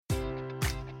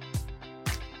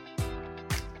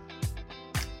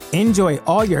Enjoy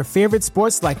all your favorite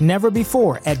sports like never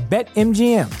before at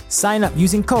BetMGM. Sign up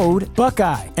using code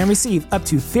Buckeye and receive up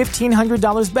to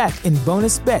 $1,500 back in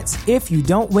bonus bets if you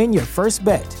don't win your first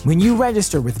bet. When you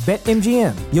register with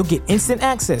BetMGM, you'll get instant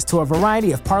access to a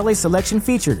variety of parlay selection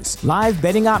features, live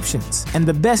betting options, and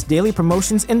the best daily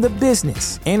promotions in the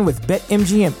business. And with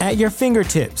BetMGM at your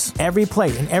fingertips, every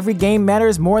play and every game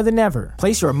matters more than ever.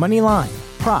 Place your money line,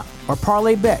 prop, or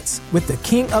parlay bets with the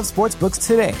king of sportsbooks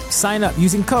today. Sign up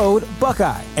using code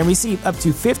Buckeye and receive up to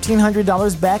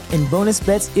 $1,500 back in bonus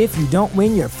bets if you don't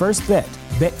win your first bet.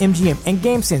 BetMGM and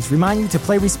GameSense remind you to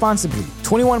play responsibly.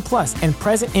 21 plus and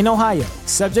present in Ohio,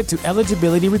 subject to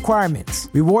eligibility requirements.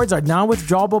 Rewards are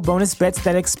non-withdrawable bonus bets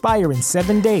that expire in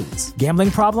 7 days. Gambling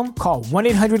problem? Call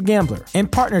 1-800-GAMBLER. In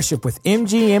partnership with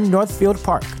MGM Northfield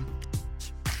Park.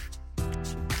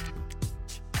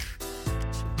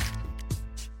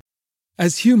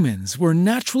 As humans, we're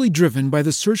naturally driven by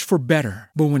the search for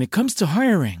better. But when it comes to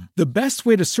hiring, the best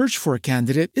way to search for a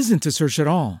candidate isn't to search at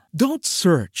all. Don't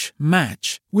search,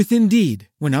 match with Indeed.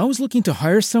 When I was looking to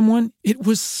hire someone, it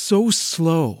was so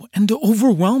slow and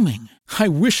overwhelming. I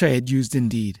wish I had used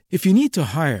Indeed. If you need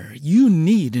to hire, you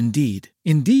need Indeed.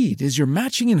 Indeed is your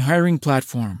matching and hiring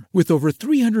platform with over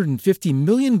 350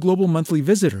 million global monthly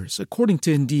visitors, according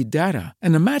to Indeed data,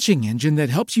 and a matching engine that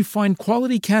helps you find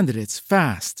quality candidates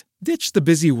fast. Ditch the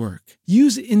busy work.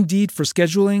 Use Indeed for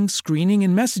scheduling, screening,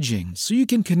 and messaging so you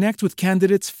can connect with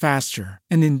candidates faster.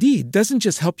 And Indeed doesn't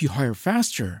just help you hire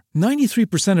faster.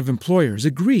 93% of employers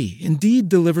agree Indeed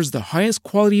delivers the highest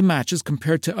quality matches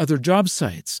compared to other job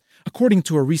sites, according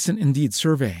to a recent Indeed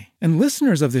survey. And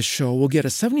listeners of this show will get a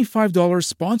 $75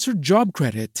 sponsored job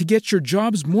credit to get your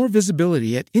jobs more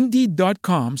visibility at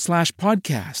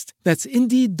Indeed.com/podcast. That's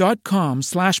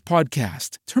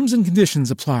Indeed.com/podcast. Terms and conditions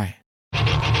apply.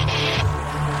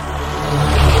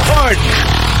 Pardon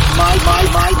my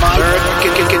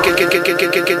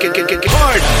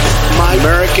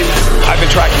American. I've been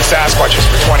tracking Sasquatches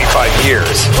for 25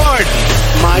 years. Pardon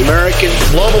my American.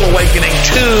 Global awakening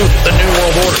to the New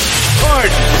World Order.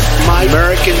 Pardon my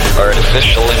American.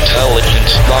 Artificial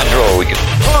intelligence android.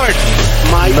 Pardon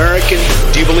my American.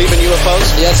 Do you believe in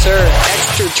UFOs? Yes, sir.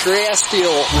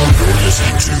 Extraterrestrial. You're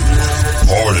listening to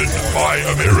Pardon My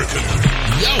American.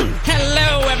 Yo!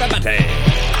 Hello, everybody!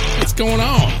 What's going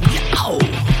on? Yo! Ow!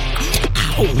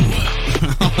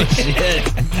 Oh, shit.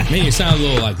 Man, you sound a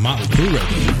little like Motley Crue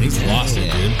right now. He's lost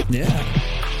it, dude. Yeah.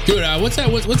 Dude, what's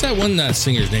that one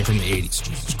singer's name from the 80s?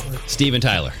 Jesus Christ. Steven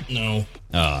Tyler. No.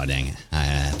 Oh, dang it.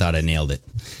 I thought I nailed it.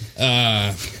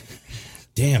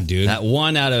 Damn, dude. That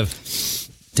one out of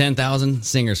 10,000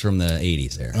 singers from the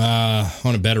 80s there.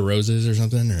 On a Bed of Roses or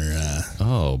something?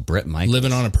 Or Brett Michaels.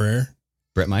 Living on a Prayer?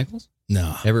 Brett Michaels?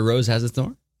 No. Every Rose Has a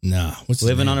Thorn? No. What's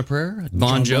Living on a Prayer?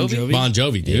 Bon Jovi? Bon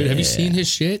Jovi, dude. Yeah. Have you seen his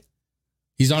shit?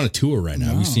 He's on a tour right now.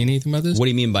 No. Have you seen anything about this? What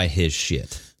do you mean by his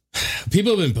shit?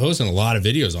 People have been posting a lot of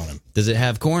videos on him. Does it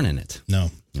have corn in it? No.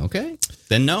 Okay.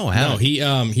 Then no. No,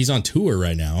 he's on tour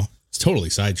right now. It's totally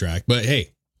sidetracked. But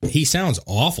hey, he sounds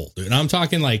awful, dude. I'm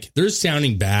talking like they're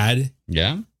sounding bad.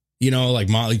 Yeah. You know, like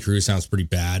Motley Crue sounds pretty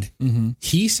bad. Mm-hmm.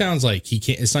 He sounds like he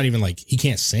can't. It's not even like he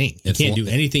can't sing. He can't do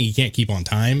anything. He can't keep on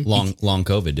time. Long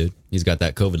COVID, dude. He's got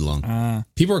that COVID lung.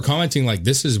 People are commenting like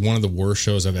this is one of the worst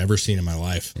shows I've ever seen in my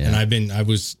life. Yeah. And I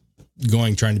was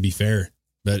trying to be fair,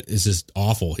 but it's just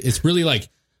awful. It's really like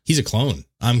he's a clone.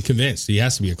 I'm convinced he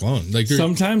has to be a clone. Like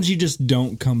sometimes you just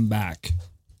don't come back.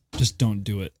 Just don't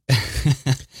do it.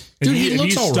 Dude, he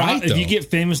looks all right, though. If you get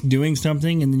famous doing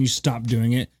something and then you stop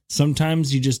doing it,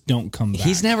 sometimes you just don't come back.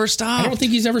 He's never stopped. I don't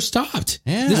think he's ever stopped.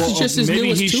 Yeah. This is just his newest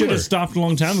tour. Maybe he should have stopped a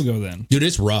long time ago then. Dude,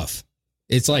 it's rough.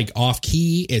 It's like off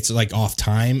key. It's like off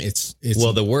time. It's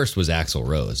Well, the worst was Axl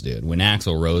Rose, dude. When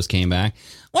Axl Rose came back,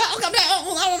 welcome to...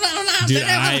 Dude,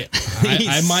 I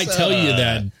might tell you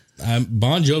that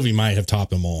Bon Jovi might have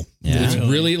topped them all. Yeah. It's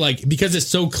really like, because it's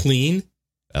so clean.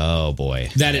 Oh boy.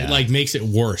 That it like makes it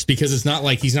worse because it's not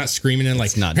like he's not screaming and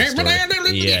like, it's not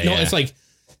it's like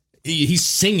he's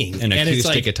singing and it's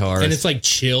like guitars. And it's like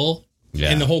chill. Yeah.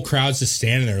 And the whole crowd's just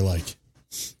standing there like,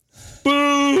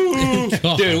 boo.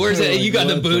 Dude, where's that? You got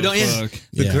the boo, don't you?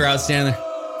 The crowd's standing there.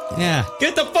 Yeah.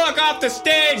 Get the fuck off the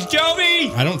stage,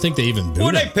 Jovi. I don't think they even booed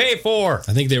What'd they pay for?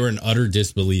 I think they were in utter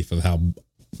disbelief of how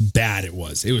bad it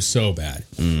was. It was so bad.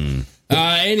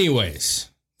 Anyways,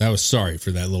 that was sorry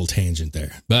for that little tangent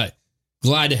there, but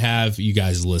glad to have you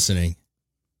guys listening,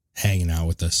 hanging out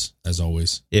with us as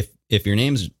always. If your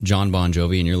name's John Bon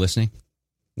Jovi and you're listening,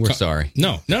 we're sorry.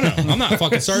 No. I'm not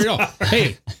fucking sorry at all.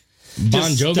 Hey,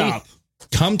 Bon Jovi, stop.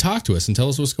 Come talk to us and tell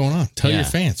us what's going on. Tell your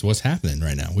fans what's happening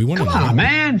right now. We want to know,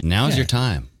 man. Now's your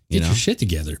time. Get your shit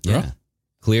together, bro.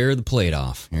 Clear the plate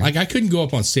off. Here. Like, I couldn't go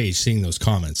up on stage seeing those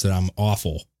comments that I'm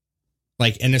awful.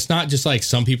 Like, and it's not just like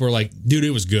some people are like, dude, it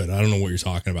was good. I don't know what you're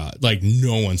talking about. Like,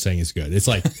 no one's saying it's good. It's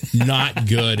like not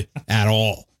good at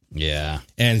all. Yeah.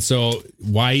 And so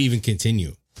why even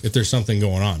continue if there's something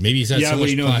going on? Maybe he's had so but much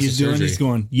you know what he's doing? surgery. He's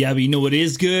going, yeah, but you know what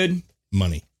is good?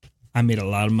 Money. I made a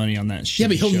lot of money on that shit. Yeah,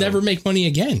 but he'll never make money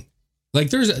again. Like,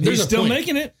 there's He's a still point.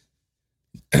 making it.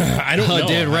 I don't know.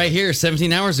 Dude, right here,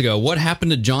 17 hours ago. What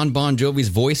happened to John Bon Jovi's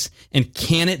voice, and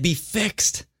can it be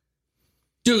fixed?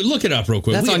 Dude, look it up real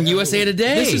quick. That's on USA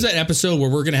Today. This is an episode where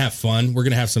we're going to have fun. We're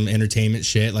going to have some entertainment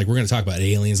shit. Like, we're going to talk about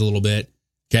aliens a little bit.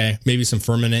 Okay? Maybe some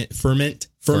firmament.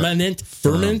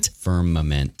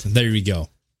 There we go.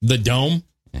 The dome.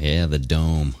 Yeah, the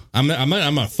dome. I'm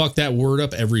gonna fuck that word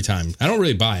up every time. I don't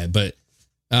really buy it, but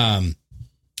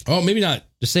maybe not.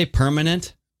 Just say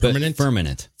permanent. Permanent?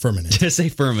 Firmament. Just say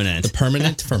firmament. The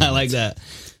permanent firmament. I like that.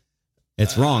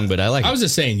 It's wrong, but I like it. I was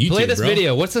just saying, YouTube, play this bro.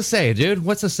 video. What's it say, dude?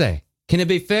 What's it say? Can it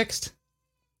be fixed?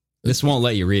 This won't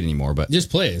let you read anymore, but just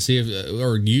play it. See if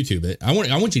or YouTube it. I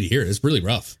want you to hear it. It's really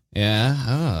rough. Yeah.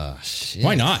 Oh shit.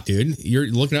 Why not, dude? You're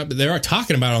looking up. They are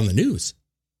talking about it on the news.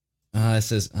 It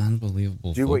says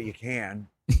unbelievable. Do what you can.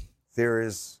 There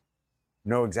is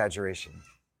no exaggeration.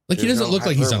 Like, he doesn't look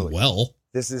like he's hyperbole. unwell.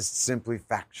 This is simply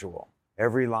factual.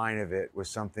 Every line of it was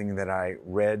something that I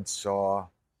read, saw,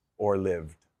 or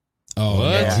lived. Oh,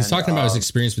 And, he's talking about his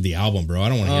experience with the album, bro. I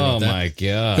don't want to hear about that. Oh my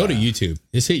god. Go to YouTube.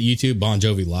 Just hit YouTube Bon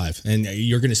Jovi Live, and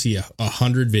you're going to see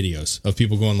 100 videos of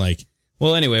people going like,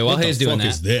 well, anyway, while he's doing that, what the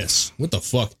fuck is this? What the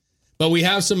fuck? But we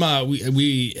have some.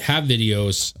 We have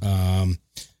videos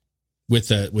with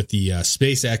the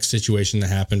SpaceX situation that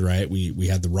happened. Right? We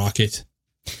had the rocket.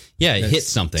 Yeah, it hit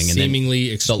something and seemingly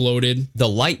then exploded. The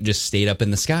light just stayed up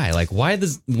in the sky. Like, why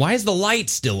is the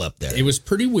light still up there? It was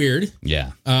pretty weird.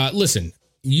 Yeah. Listen,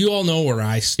 you all know where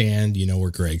I stand. You know where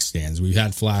Greg stands. We've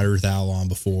had Flat Earth Owl on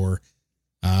before.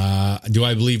 Do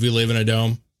I believe we live in a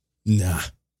dome? Nah,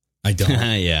 I don't.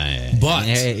 yeah. But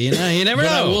you never know.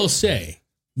 I will say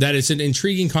that it's an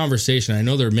intriguing conversation. I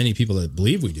know there are many people that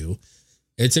believe we do.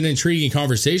 It's an intriguing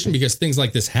conversation because things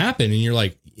like this happen, and you're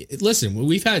like, listen,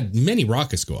 we've had many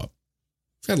rockets go up.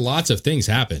 We've had lots of things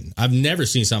happen. I've never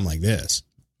seen something like this.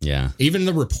 Yeah. Even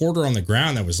the reporter on the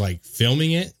ground that was like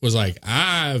filming it was like,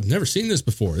 I've never seen this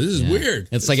before. This is weird.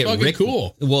 It's like fucking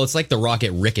cool. Well, it's like the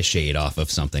rocket ricocheted off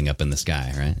of something up in the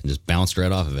sky, right? And just bounced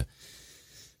right off of it.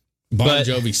 Bon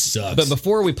Jovi sucks. But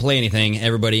before we play anything,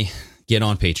 everybody get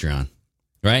on Patreon,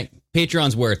 right?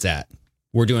 Patreon's where it's at.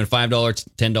 We're doing $5,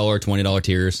 $10, $20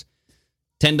 tiers.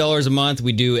 $10 a month,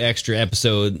 we do extra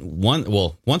episode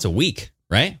once a week,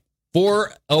 right?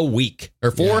 For a week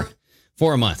or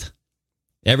for a month.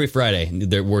 Every Friday.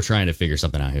 We're trying to figure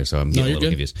something out here, so I'm getting a little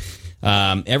confused.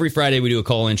 Every Friday we do a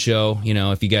call-in show. You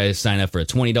know, if you guys sign up for a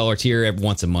 $20 tier, every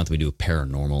once a month we do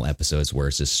paranormal episodes where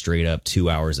it's just straight up 2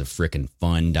 hours of freaking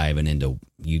fun diving into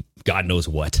God knows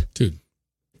what. Dude.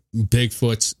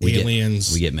 Bigfoots,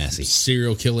 aliens. We get messy.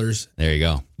 Serial killers. There you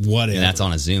go. Whatever. And that's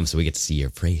on a Zoom, so we get to see your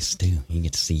face too. You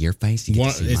get to see your face. You get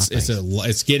to see my face.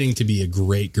 It's getting to be a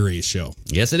great show.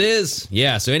 Yes, it is.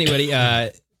 Yeah. So anybody,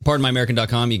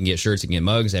 pardonmyamerican.com, you can get shirts, you can get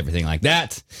mugs, everything like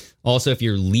that. Also, if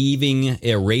you're leaving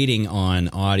a rating on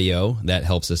audio, that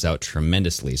helps us out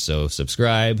tremendously. So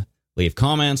subscribe, leave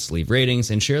comments, leave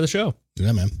ratings, and share the show.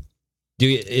 Yeah, man. Are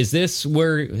you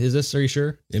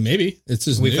sure? It may be. It's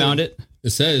just we found it. It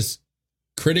says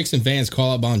critics and fans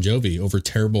call out Bon Jovi over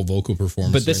terrible vocal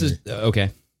performance. But this is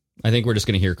okay. I think we're just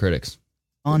going to hear critics.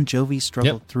 Bon Jovi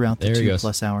struggled throughout the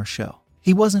 2+ hour show.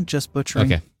 He wasn't just butchering.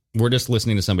 Okay. We're just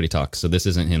listening to somebody talk, so this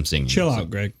isn't him singing. Chill out,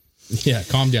 Greg. Yeah,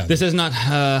 calm down. This is not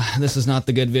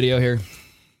the good video here.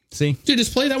 See? Dude,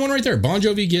 just play that one right there. Bon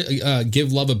Jovi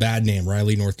give love a bad name,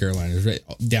 Raleigh, North Carolina. Right,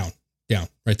 down,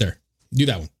 right there. Do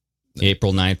that one.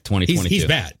 April 9th, 2022. He's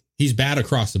bad. He's bad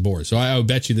across the board. So I would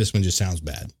bet you this one just sounds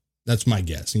bad. That's my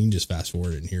guess. And you can just fast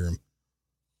forward it and hear him.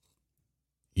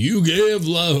 You give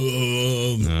love.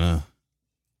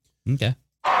 Okay.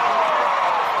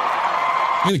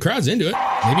 I mean, the crowd's into it.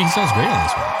 Maybe he sounds great on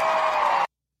this one.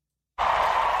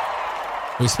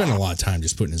 Well, he's spending a lot of time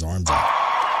just putting his arms out.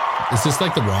 Is this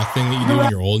like the rock thing that you do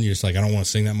when you're old and you're just like, I don't want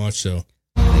to sing that much, so.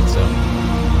 I think so.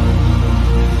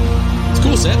 It's a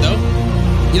cool set, though.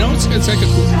 You know, it's like a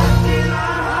cool...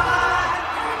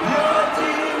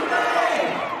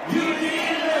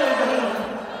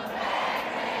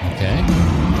 Okay.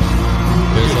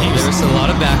 There's a lot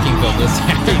of backing vocals.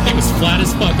 He was flat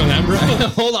as fuck on that, bro.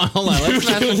 Hold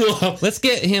on. Let's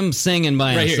get him singing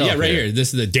by himself. Right here.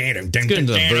 This is the Let's get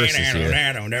into the verses here.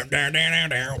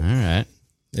 All right.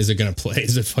 Is it going to play?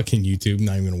 Is it fucking YouTube?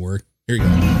 Not even going to work. Here you go.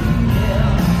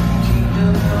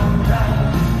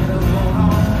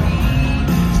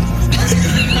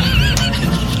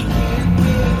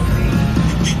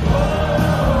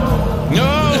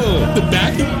 No! The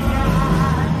back.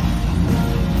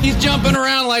 He's jumping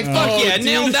around like, fuck yeah, dude.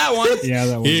 nailed that one. Yeah,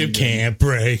 that was. You can't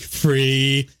break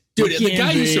free. Dude, the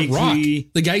guy used to rock.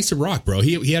 The guy used to rock, bro.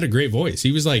 He had a great voice.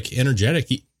 He was like energetic.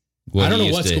 I don't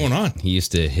know what's going on. He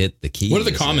used to hit the keys. What are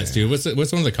the comments, dude? What's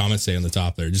one of the comments say on the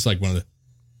top there? Just like one of the.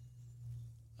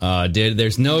 Dude,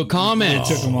 there's no comments.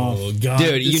 Took him off. God,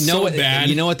 Dude, you know so what? bad.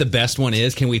 You know what the best one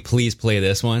is? Can we please play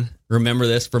this one? Remember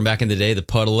this from back in the day? The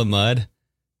Puddle of Mud,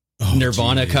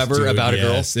 Nirvana cover dude, about a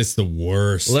girl. Yes, it's the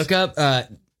worst. Look up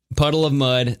Puddle of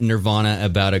Mud, Nirvana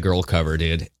about a girl cover,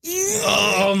 dude.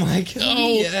 Oh my god!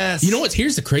 Yes. You know what?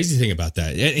 Here's the crazy thing about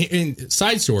that. And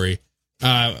side story,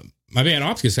 my band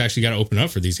Opticus actually got to open up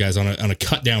for these guys on a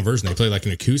cut down version. They play like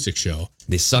an acoustic show.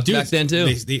 They sucked back then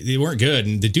too. They weren't good,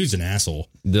 and the dude's an asshole.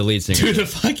 The lead singer. Dude, the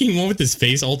fucking one with his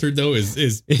face altered though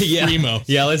is primo.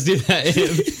 Yeah, let's do that.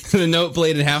 The note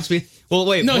played at half speed. Well,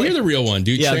 wait. No, hear the real one,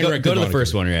 dude. Yeah, Trainwreck go to the Nirvana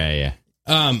first cover. one. Yeah.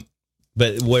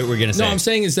 But what we're gonna say? No, I'm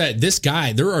saying is that this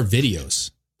guy. There are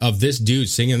videos of this dude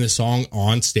singing this song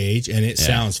on stage, and it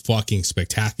sounds fucking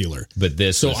spectacular. But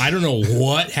this, I don't know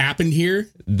what happened here.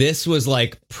 This was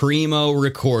like primo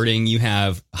recording. You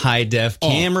have high def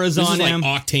cameras this on is him.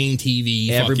 like Octane TV.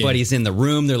 Everybody's in the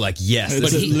room. They're like, yes.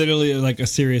 It's literally like a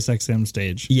Sirius XM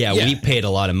stage. Yeah, we paid a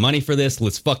lot of money for this.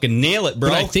 Let's fucking nail it, bro.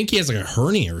 But I think he has like a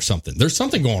hernia or something. There's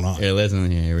something going on. Here, listen.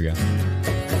 Here we go.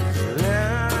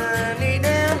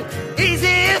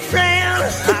 Easy friend,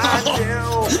 I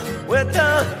do with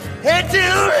the head to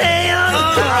hand.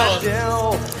 I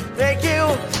do. Thank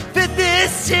you for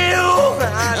this too.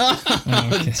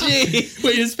 Gee.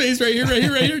 Wait, his face right here,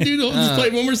 dude. Just play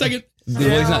it one more second.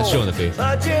 Well, he's not showing the face.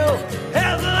 But you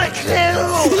have a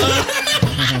clue.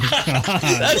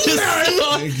 That's just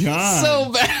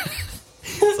so bad.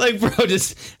 It's like, bro,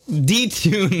 just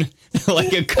detune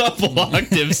like a couple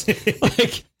octaves.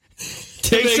 Like,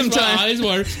 take some time. Eyes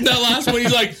water. That last one,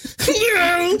 he's like,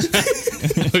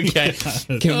 okay.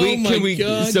 Can we?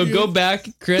 God, so dude. go back,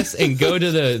 Chris, and go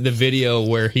to the video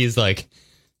where he's like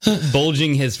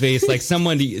bulging his face, like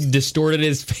someone distorted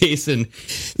his face, and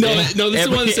no, this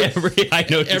is every high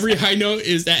note. Every high note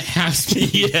is at half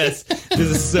speed. Yes, this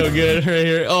is so good right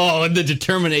here. Oh, and the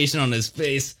determination on his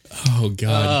face. Oh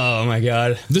god. Oh my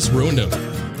god. This ruined him.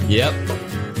 Yep.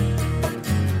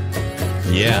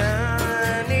 Yeah.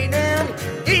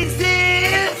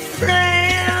 Easy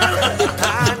friend,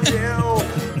 I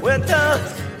do with the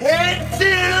head to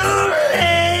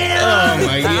hand. Oh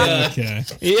my god. Okay.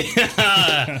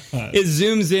 Yeah. It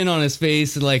zooms in on his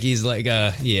face like he's like,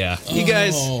 yeah. You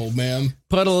guys. Oh man.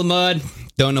 Puddle of mud.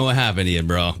 Don't know what happened to you,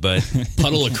 bro, but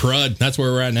Puddle of crud. That's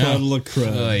where we're at now. Puddle of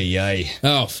crud. Ay, ay.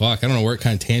 Oh fuck. I don't know what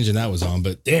kind of tangent that was on,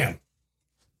 but damn.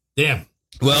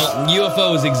 Well,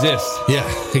 UFOs exist. Yeah,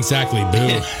 exactly.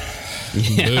 Boo.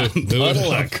 Yeah, Boo.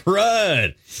 puddle of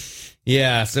crud.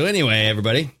 Yeah. So anyway,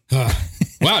 everybody.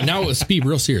 Wow. Now let's be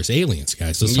real serious. Aliens,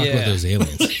 guys. Let's talk about those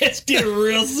aliens. Let's get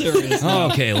real serious.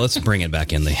 Okay, let's bring it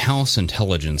back in. The House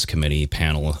Intelligence Committee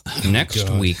panel next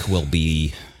week will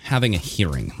be having a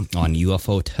hearing on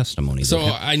UFO testimony. So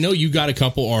I know you got a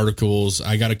couple articles.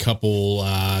 I got a couple,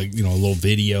 little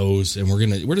videos, and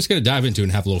we're just gonna dive into it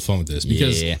and have a little fun with this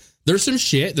because there's some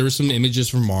shit. There's some images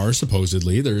from Mars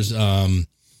supposedly. There's the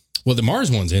Mars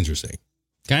one's interesting.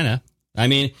 Kind of. I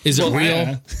mean, is it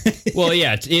real? Well,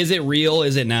 yeah. Is it real?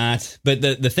 Is it not? But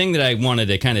the thing that I wanted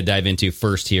to kind of dive into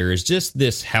first here is just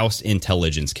this House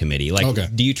Intelligence Committee.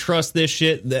 Like, do you trust this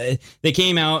shit? They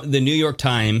came out. The New York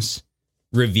Times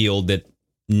revealed that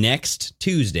next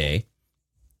Tuesday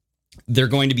there are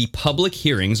going to be public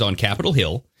hearings on Capitol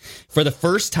Hill for the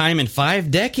first time in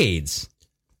 5 decades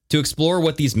to explore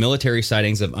what these military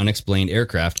sightings of unexplained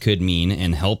aircraft could mean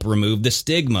and help remove the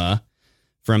stigma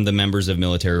from the members of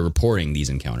military reporting these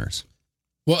encounters.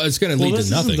 Well, it's going to lead to nothing.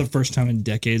 This isn't the first time in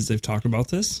decades they've talked about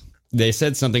this. They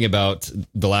said something about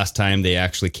the last time they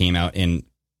actually came out and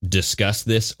discussed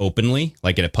this openly,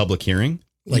 like at a public hearing.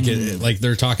 Like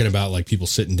they're talking about like people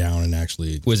sitting down and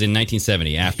actually was in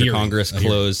 1970 after Congress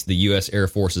closed the U.S. Air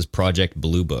Force's Project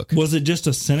Blue Book. Was it just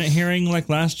a Senate hearing like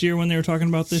last year when they were talking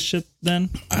about this shit then?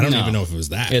 I don't even know if it was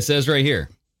that. It says right here.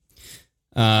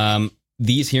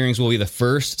 These hearings will be the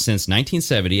first since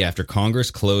 1970 after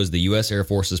Congress closed the U.S. Air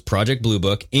Force's Project Blue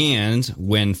Book and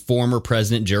when former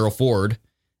President Gerald Ford,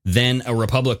 then a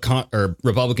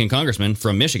Republican congressman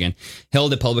from Michigan,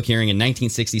 held a public hearing in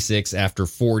 1966 after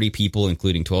 40 people,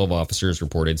 including 12 officers,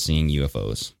 reported seeing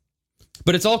UFOs.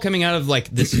 But it's all coming out of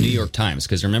like this New York Times,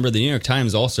 because remember the New York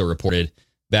Times also reported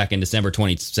back in December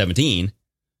 2017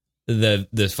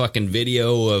 the fucking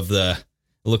video of it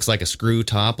looks like a screw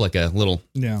top, like a little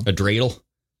a dreidel,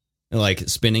 like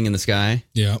spinning in the sky.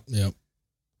 Yeah.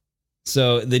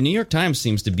 So the New York Times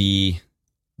seems to be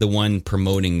the one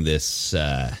promoting this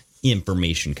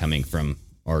information coming from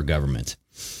our government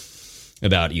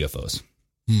about UFOs.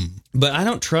 But I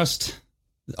don't trust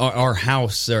our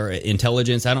House or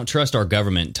intelligence. I don't trust our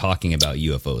government talking about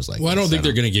UFOs like. Well, I don't think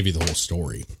they're going to give you the whole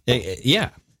story. Yeah.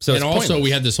 So and also,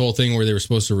 we had this whole thing where they were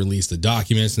supposed to release the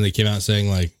documents, and they came out saying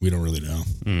like, "We don't really know.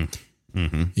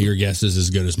 Mm-hmm. Your guess is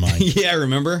as good as mine." Yeah,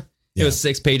 remember? It was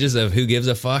 6 pages of who gives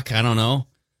a fuck. I don't know.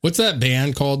 What's that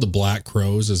band called? The Black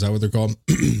Crows? Is that what they're called?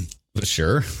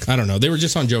 Sure. I don't know. They were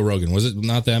just on Joe Rogan. Was it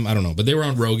not them? I don't know. But they were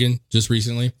on Rogan just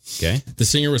recently. Okay. The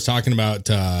singer was talking about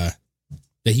that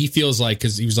he feels like,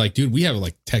 because he was like, dude, we have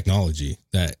like technology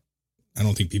that I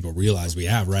don't think people realize we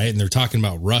have, right? And they're talking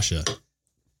about Russia.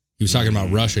 He was talking about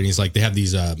Russia, and he's like, they have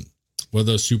these, what are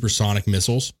those supersonic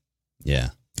missiles? Yeah.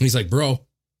 And he's like, bro,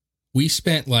 we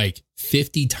spent like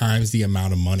 50 times the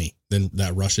amount of money than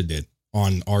that Russia did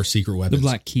on our secret weapons. The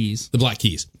Black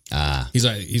Keys.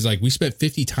 He's like, we spent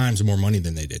 50 times more money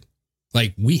than they did.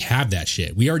 Like, we have that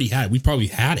shit. We already had it. We probably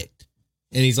had it.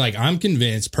 And he's like, I'm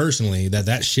convinced personally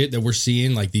that shit that we're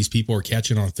seeing, like these people are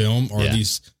catching on film, are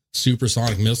these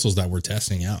supersonic missiles that we're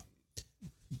testing out.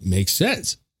 Makes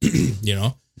sense. You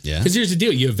know? Yeah. Because here's the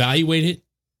deal. You evaluate it,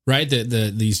 right?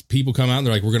 These people come out and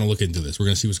they're like, we're going to look into this. We're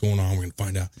going to see what's going on. We're going to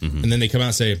find out. Mm-hmm. And then they come out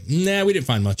and say, nah, we didn't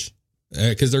find much.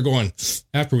 Because they're going,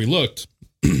 after we looked,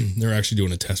 they're actually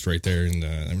doing a test right there. And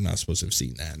we're not supposed to have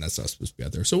seen that. And that's not supposed to be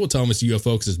out there. So we'll tell them it's a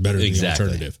UFO because it's better than the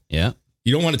alternative. Yeah.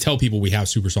 You don't want to tell people we have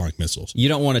supersonic missiles. You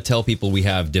don't want to tell people we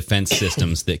have defense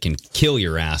systems that can kill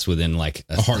your ass within like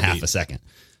a half a second.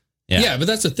 Yeah, but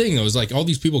that's the thing, though, is like all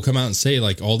these people come out and say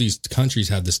like all these countries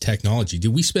have this technology.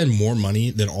 Do we spend more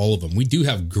money than all of them? We do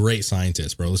have great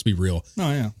scientists, bro. Let's be real.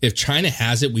 Oh, yeah. If China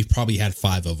has it, we've probably had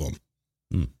 5 of them.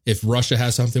 If Russia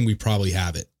has something, we probably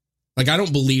have it. Like, I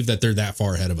don't believe that they're that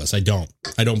far ahead of us. I don't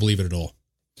believe it at all.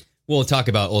 We'll talk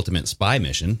about ultimate spy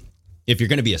mission. If you're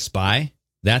going to be a spy,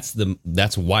 that's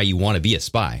why you want to be a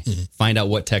spy. Mm-hmm. Find out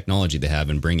what technology they have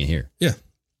and bring it here. Yeah.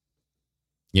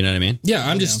 You know what I mean? Yeah,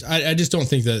 I just don't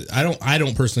think that, I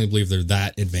don't personally believe they're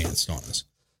that advanced on us.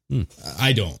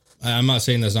 I don't. I'm not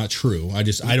saying that's not true. I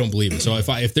don't believe it. So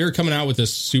if they're coming out with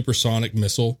this supersonic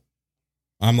missile,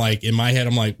 I'm like, in my head,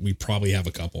 I'm like, we probably have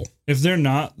a couple. If they're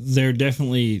not, they're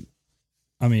definitely,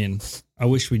 I mean, I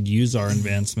wish we'd use our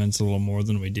advancements a little more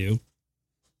than we do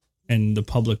in the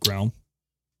public realm.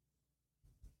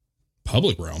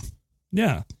 Public realm?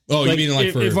 Yeah. Oh, you mean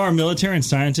like if our military and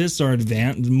scientists are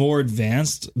more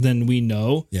advanced than we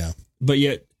know. Yeah. But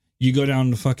yet you go down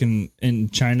to fucking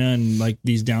in China and like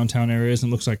these downtown areas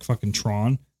and it looks like fucking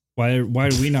Tron. Why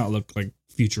do we not look like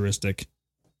futuristic?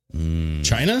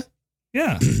 China?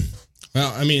 Yeah.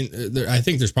 Well, I mean, I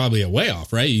think there's probably a way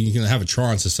off, right? You can have a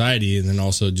Tron society and then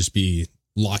also just be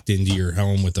locked into your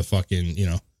home with a fucking,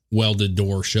 welded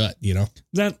door shut,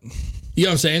 That... You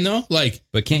know what I'm saying, though? Like,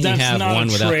 but can't you have one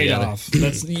without the other?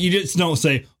 That's, you just don't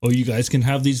say, oh, you guys can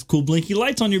have these cool blinky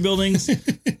lights on your buildings,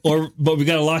 but we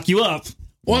got to lock you up.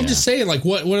 Well, I'm just saying, like,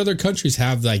 what other countries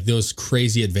have like those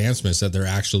crazy advancements that they're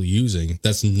actually using?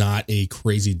 That's not a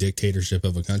crazy dictatorship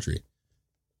of a country.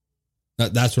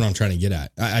 That's what I'm trying to get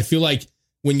at. I feel like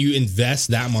when you invest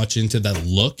that much into that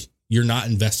look, you're not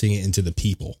investing it into the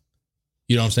people.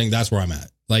 You know what I'm saying? That's where I'm at.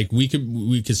 Like, we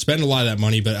could spend a lot of that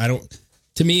money, but I don't.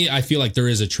 To me, I feel like there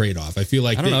is a trade-off. I feel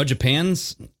like I don't know.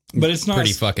 Japan's, but it's not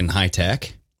pretty fucking high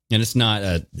tech, and it's not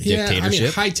a dictatorship. I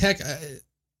mean, high tech.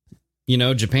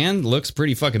 Japan looks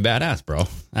pretty fucking badass, bro.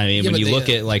 I mean, when you look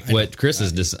at like what Chris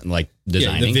is designing,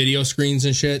 the video screens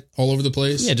and shit all over the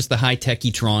place. Yeah, just the high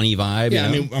techy Tron-y vibe. Yeah,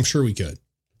 I mean, I'm sure we could.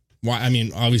 Why? I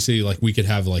mean, obviously, like we could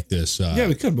have like this. Yeah,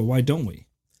 we could, but why don't we?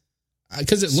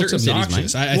 Because it looks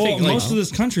obnoxious. I think most of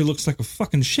this country looks like a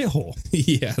fucking shithole.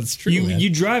 Yeah, that's true. You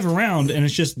drive around and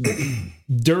it's just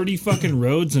dirty fucking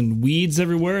roads and weeds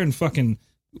everywhere and fucking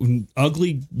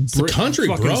ugly country,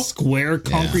 fucking bro. Square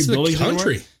concrete buildings.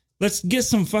 Country. Everywhere. Let's get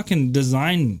some fucking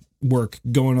design work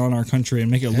going on our country and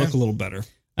make it look a little better.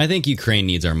 I think Ukraine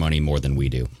needs our money more than we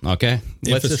do. Okay,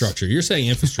 infrastructure. You're saying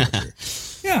infrastructure.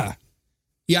 Yeah.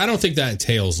 Yeah, I don't think that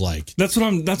entails like that's what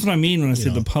I mean when I say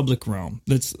the public realm.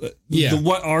 That's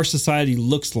what our society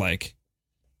looks like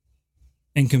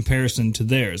in comparison to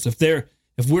theirs.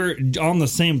 If we're on the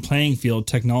same playing field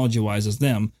technology wise as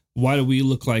them, why do we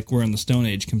look like we're in the Stone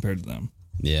Age compared to them?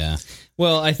 Yeah.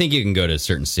 Well, I think you can go to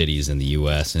certain cities in the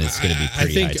U.S. and it's going to be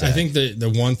pretty high tech. I think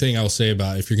the one thing I'll say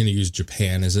about if you're going to use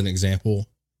Japan as an example,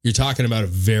 you're talking about a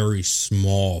very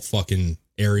small fucking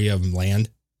area of land.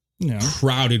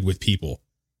 crowded with people.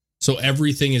 So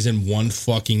everything is in one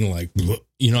fucking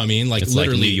you know what I mean? Like it's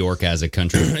literally like New York as a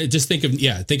country. Just think of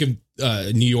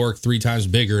New York 3 times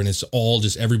bigger, and it's all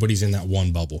just everybody's in that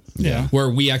one bubble. Yeah. Where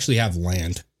we actually have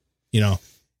land, And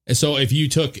so if you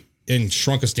took and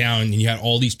shrunk us down and you had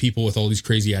all these people with all these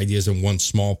crazy ideas in one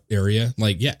small area,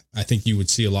 I think you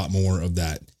would see a lot more of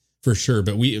that for sure.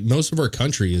 But most of our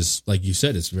country is, like you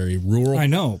said, it's very rural. I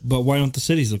know, but why don't the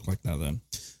cities look like that then?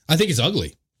 I think it's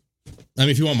ugly. I mean,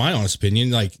 if you want my honest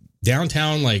opinion, like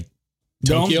downtown, like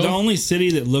Tokyo. The only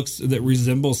city that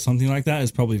resembles something like that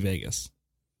is probably Vegas,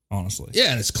 honestly.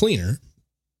 Yeah, and it's cleaner.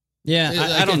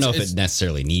 Yeah, I don't know if it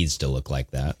necessarily needs to look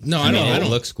like that. No, I don't. It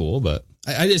looks cool, but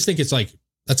I just think it's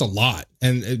that's a lot,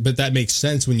 but that makes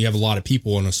sense when you have a lot of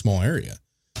people in a small area.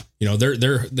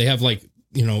 They have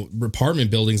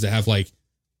apartment buildings that have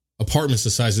apartments the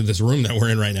size of this room that we're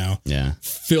in right now. Yeah,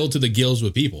 filled to the gills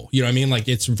with people. You know what I mean? Like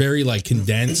it's very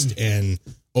condensed and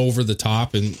over the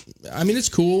top, and I mean it's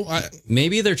cool.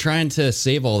 Maybe they're trying to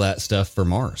save all that stuff for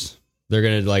Mars. They're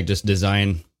gonna just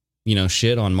design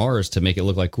shit on Mars to make it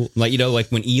look cool. Like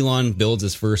when Elon builds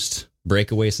his first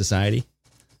breakaway society,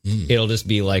 it'll just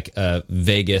be like a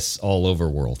Vegas all over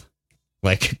world.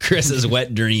 Like Chris's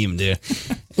wet dream, dude.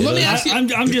 Well, let me ask you.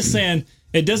 I'm just saying,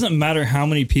 it doesn't matter how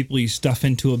many people you stuff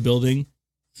into a building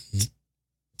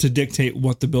to dictate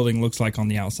what the building looks like on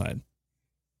the outside.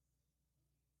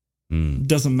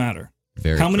 Doesn't matter.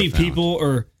 How many people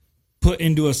are put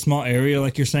into a small area,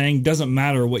 like you're saying, doesn't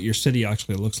matter what your city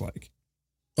actually looks like.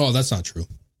 Oh, that's not true.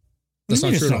 That's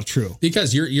not true. It's not true.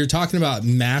 Because you're talking about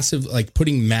massive,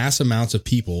 putting mass amounts of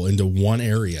people into one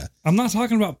area. I'm not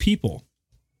talking about people.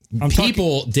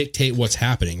 People dictate what's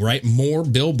happening, right? More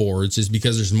billboards is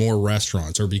because there's more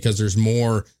restaurants or because there's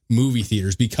more movie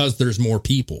theaters, because there's more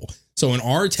people. So in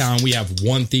our town, we have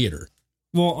one theater.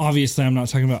 Well, obviously, I'm not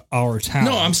talking about our town.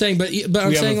 No, I'm saying, but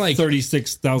I'm saying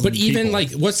 36,000. But even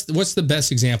what's the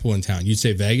best example in town? You'd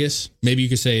say Vegas. Maybe you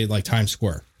could say Times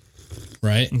Square,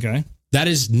 right? Okay, that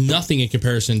is nothing in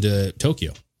comparison to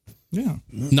Tokyo. Yeah,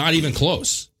 not even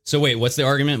close. So wait, what's the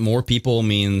argument? More people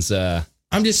means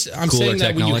I'm saying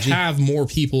that when you have more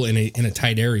people in a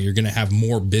tight area, you're going to have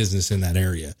more business in that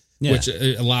area. Yeah. Which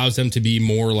allows them to be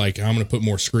more I'm going to put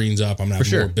more screens up. I'm going to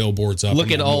have more billboards up. Look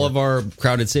at all of our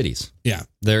crowded cities. Yeah.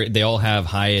 They all have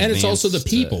high and it's also the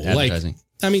people. Advertising.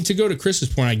 To go to Chris's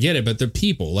point, I get it, but the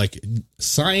people,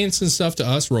 science and stuff to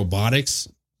us, robotics,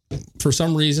 for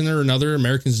some reason or another,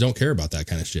 Americans don't care about that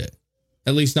kind of shit.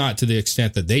 At least not to the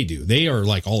extent that they do. They are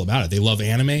all about it. They love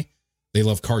anime. They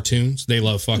love cartoons. They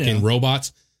love fucking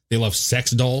robots. They love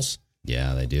sex dolls.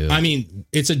 Yeah, they do. I mean,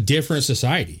 it's a different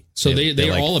society. So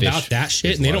they're all about that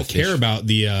shit, and they don't care about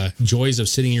the joys of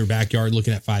sitting in your backyard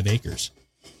looking at 5 acres.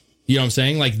 You know what I'm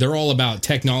saying? They're all about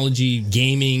technology,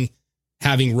 gaming,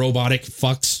 having robotic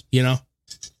fucks, you know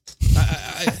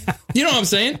what I'm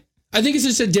saying? I think it's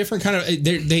just a different kind of,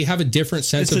 they have a different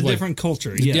sense of It's a different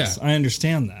culture. Yes, yeah. I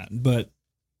understand that. But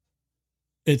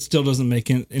it still doesn't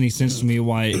make any sense to me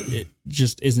why it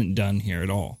just isn't done here at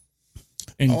all.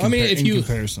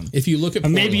 Comparison. If you look at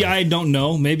Portland, maybe I don't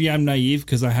know. Maybe I'm naive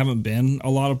because I haven't been a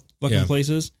lot of fucking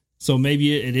places. So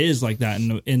maybe it is like that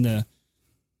in the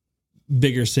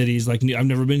bigger cities. I've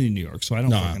never been to New York, so I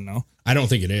don't fucking know. I don't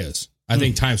think it is. I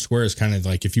think Times Square is kind of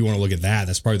if you want to look at that,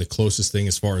 that's probably the closest thing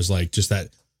as far as just that.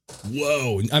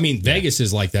 Whoa! I mean, Vegas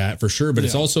is like that for sure, but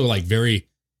it's also very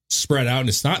spread out, and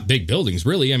it's not big buildings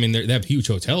really. I mean, they have huge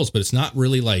hotels, but it's not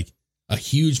really a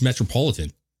huge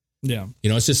metropolitan. Yeah.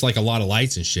 It's just a lot of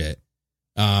lights and shit.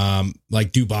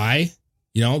 Dubai,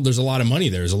 there's a lot of money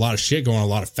there. There's a lot of shit going on, a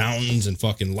lot of fountains and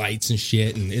fucking lights and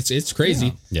shit. And it's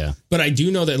crazy. Yeah. But I do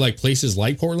know that places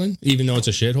like Portland, even though it's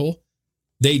a shithole,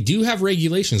 they do have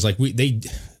regulations.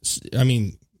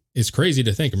 It's crazy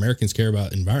to think Americans care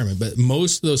about environment, but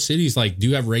most of those cities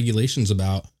do have regulations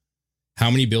about how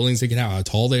many buildings they can have, how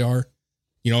tall they are,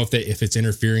 if it's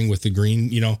interfering with the green,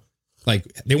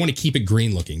 they want to keep it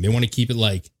green looking. They want to keep it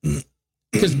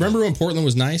because remember when Portland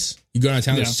was nice? You go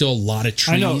downtown, there's still a lot of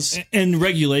trees. I know. And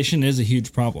regulation is a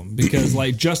huge problem because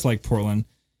just like Portland,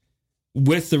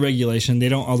 with the regulation, they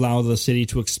don't allow the city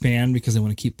to expand because they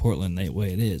want to keep Portland the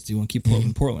way it is. They want to keep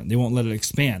Portland Portland. They won't let it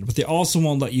expand, but they also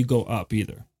won't let you go up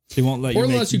either. They won't let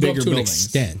Portland you make lets you bigger go up to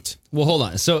buildings. an extent. Well, hold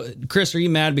on. So, Chris, are you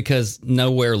mad because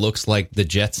nowhere looks like the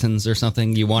Jetsons or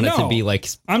something? You want it to be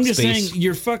I'm just space?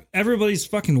 saying everybody's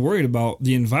fucking worried about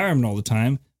the environment all the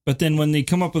time, but then when they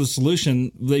come up with a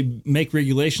solution, they make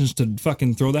regulations to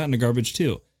fucking throw that in the garbage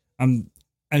too.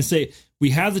 I say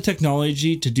we have the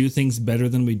technology to do things better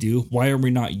than we do. Why are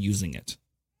we not using it?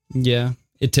 Yeah,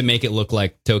 to make it look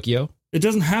like Tokyo. It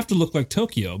doesn't have to look like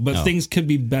Tokyo, but things could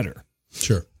be better.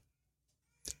 Sure.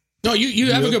 No,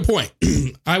 you have a good point.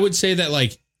 I would say that,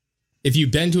 like, if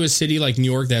you've been to a city like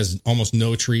New York that has almost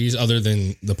no trees other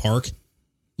than the park,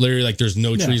 literally, like, there's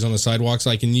no trees on the sidewalks.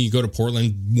 Like, and you go to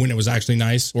Portland when it was actually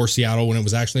nice, or Seattle when it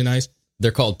was actually nice.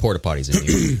 They're called porta potties in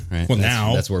New York, right?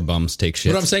 Well, that's where bums take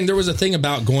shit. But I'm saying there was a thing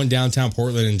about going downtown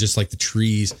Portland and just like the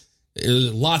trees,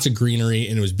 lots of greenery,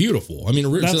 and it was beautiful. I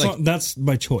mean, that's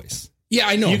by choice. Yeah,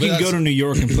 I know. You can go to New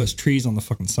York and put trees on the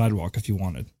fucking sidewalk if you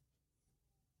wanted.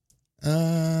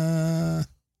 I'm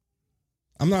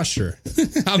not sure.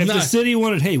 The city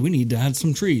wanted, hey, we need to add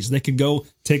some trees, they could go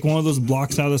take one of those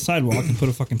blocks out of the sidewalk and put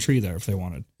a fucking tree there if they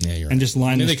wanted. Yeah, you're right. And just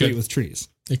line the street with trees.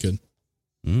 They could.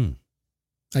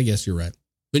 I guess you're right.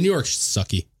 But New York's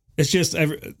sucky. It's just,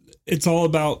 it's all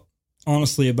about,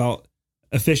 honestly, about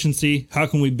efficiency. How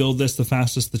can we build this the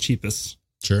fastest, the cheapest?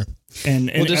 Sure. And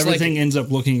everything ends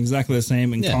up looking exactly the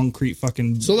same in concrete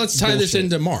fucking. So let's tie this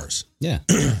into Mars. Yeah.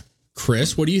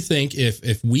 Chris, what do you think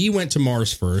if we went to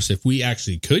Mars first, if we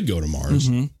actually could go to Mars,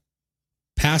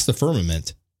 past the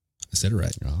firmament? I said it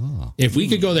right. Oh. If we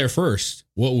could go there first,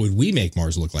 what would we make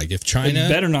Mars look like? If China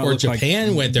or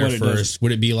Japan went there first,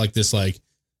 would it be like this, like,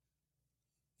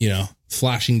 you know,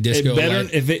 flashing disco?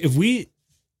 If we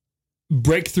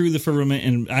break through the firmament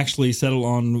and actually settle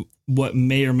on what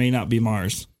may or may not be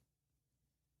Mars,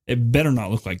 it better not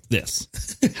look like this.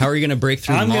 How are you going to break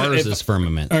through Mars's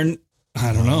firmament?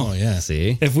 I don't know. Oh, yeah.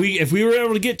 See? If we were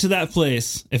able to get to that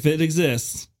place, if it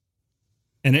exists,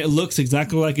 and it looks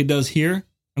exactly like it does here,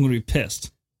 I'm going to be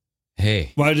pissed.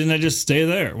 Hey. Why didn't I just stay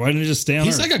there? Why didn't I just stay on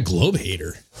He's Earth? like a globe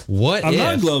hater. I'm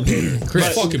not a globe hater.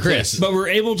 Chris. But we're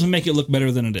able to make it look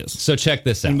better than it is. So check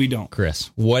this out. And we don't. Chris,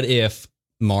 what if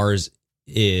Mars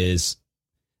is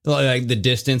like the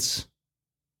distance,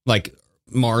 like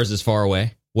Mars is far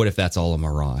away? What if that's all a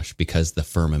mirage because the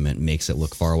firmament makes it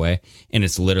look far away and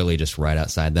it's literally just right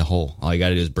outside the hole? All you got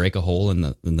to do is break a hole in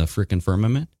the freaking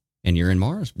firmament and you're in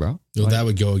Mars, bro. Well, that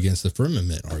would go against the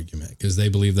firmament argument because they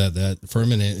believe that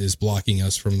firmament is blocking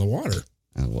us from the water.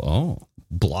 Oh,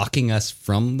 blocking us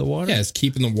from the water? Yeah, it's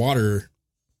keeping the water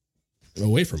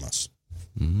away from us.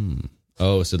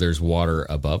 Oh, so there's water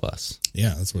above us.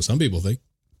 Yeah, that's what some people think.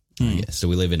 Yeah, so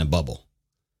we live in a bubble.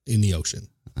 In the ocean.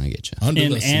 I get you. Under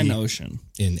in the sea, an ocean.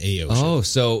 In a ocean. Oh,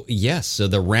 so yes. So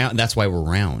the round, that's why we're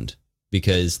round,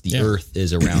 because the Earth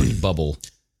is a round bubble.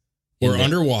 We're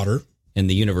underwater. And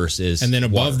the universe is. And then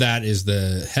above that is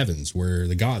the heavens where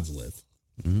the gods live.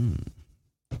 And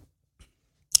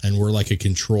we're like a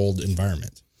controlled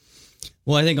environment.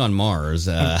 Well, I think on Mars.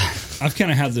 I've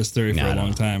kind of had this theory for a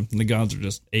long time. The gods are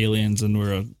just aliens and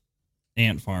we're an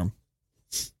ant farm.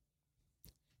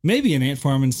 Maybe an ant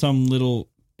farm in some little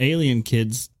alien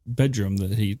kid's bedroom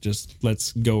that he just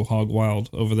lets go hog wild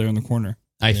over there in the corner.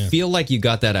 I feel like you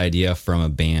got that idea from a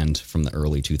band from the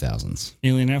early 2000s.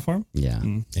 Alien Ant Farm? Yeah.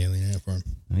 Alien Ant Farm.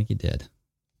 I think you did.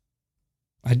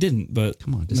 I didn't, but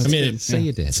come on, just say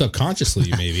you did. Subconsciously,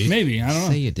 maybe. Maybe, I don't know.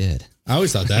 Say you did. I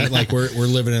always thought that, like we're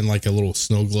living in like a little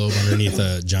snow globe underneath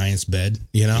a giant's bed.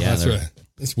 You know,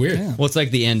 that's weird. Yeah. Well, it's like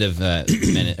the end of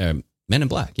Men in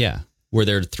Black. Yeah, where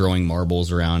they're throwing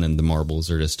marbles around, and the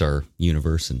marbles are just our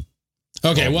universe. And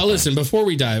okay, well, listen. Before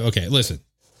we dive, listen.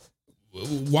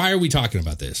 Why are we talking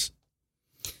about this?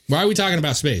 Why are we talking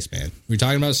about space, man? We're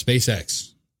talking about SpaceX.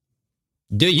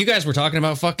 Dude, you guys were talking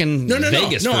about fucking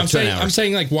Vegas. No, for I'm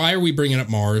saying, like, why are we bringing up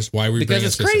Mars? Why are we? Because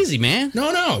it's crazy, man.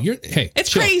 No,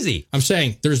 it's crazy. I'm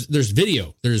saying there's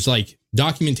video, there's like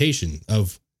documentation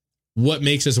of what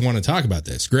makes us want to talk about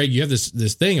this. Greg, you have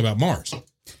this thing about Mars.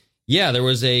 Yeah, there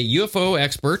was a UFO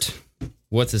expert.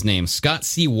 What's his name? Scott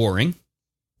C. Waring.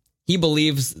 He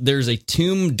believes there's a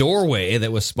tomb doorway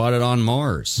that was spotted on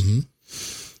Mars.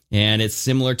 And it's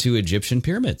similar to Egyptian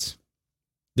pyramids.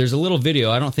 There's a little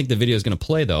video. I don't think the video is going to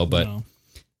play, though, but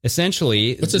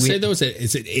essentially... What's it say, though?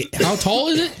 How tall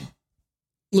is it?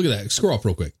 Look at that. Scroll up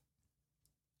real quick.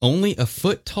 Only a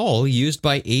foot tall, used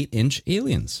by 8-inch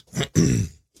aliens.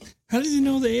 How does he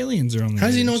know the aliens are only... How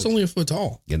does he know it's only a foot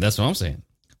tall? Yeah, that's what I'm saying.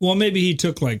 Well, maybe he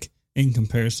took, like, in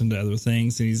comparison to other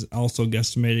things, and he's also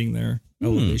guesstimating their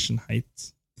elevation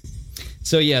heights.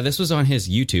 So, yeah, this was on his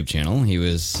YouTube channel. He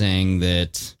was saying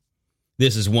that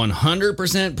this is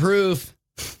 100% proof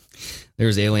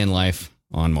there's alien life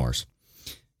on Mars.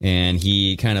 And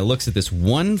he kind of looks at this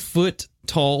 1 foot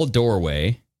tall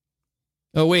doorway.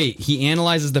 Oh, wait, he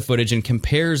analyzes the footage and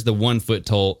compares the 1 foot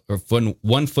tall or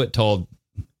 1 foot tall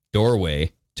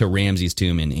doorway to Ramses'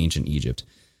 tomb in ancient Egypt.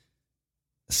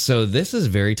 So this is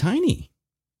very tiny.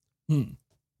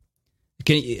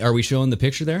 Are we showing the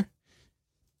picture there?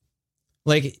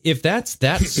 Like, if that's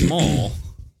that small,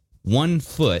 1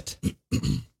 foot,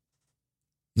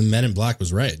 The Men in Black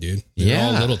was right, dude. They're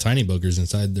all little tiny boogers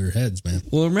inside their heads, man.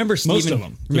 Well, remember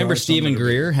Stephen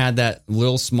Greer had that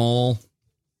little small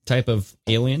type of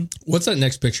alien? What's that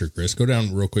next picture, Chris? Go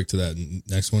down real quick to that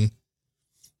next one.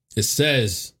 It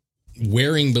says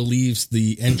Waring believes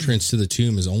the entrance to the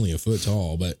tomb is only a foot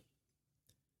tall, but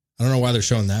I don't know why they're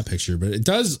showing that picture, but it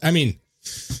does. I mean,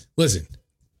 listen,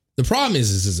 the problem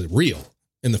is it real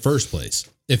in the first place?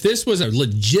 If this was a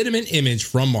legitimate image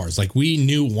from Mars, like we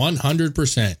knew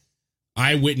 100%,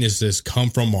 I witnessed this come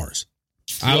from Mars,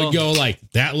 I would go like,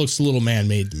 that looks a little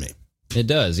man-made to me. It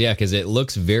does, yeah, because it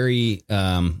looks very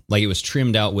like it was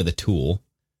trimmed out with a tool.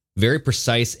 Very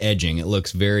precise edging. It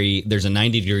looks there's a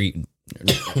 90-degree,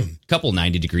 couple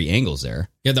 90-degree angles there.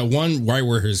 Yeah, that one right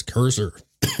where his cursor,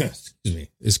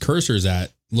 his cursor is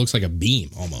at, looks like a beam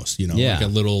almost, like a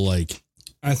little like.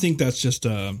 I think that's just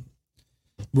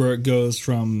where it goes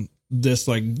from this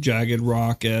like jagged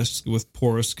rock-esque with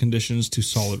porous conditions to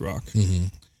solid rock. Mm-hmm.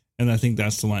 And I think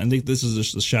that's the line. I think this is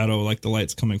just the shadow, like the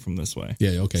light's coming from this way.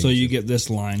 Yeah, okay. So you get this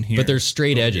line here. But there's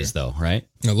straight edges, though, right?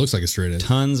 It looks like a straight edge.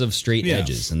 Tons of straight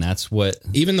edges, and that's what...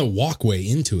 Even the walkway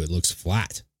into it looks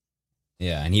flat.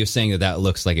 Yeah, and he was saying that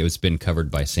looks like it's been covered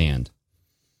by sand.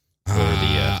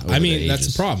 I mean,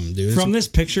 that's the problem, dude. From this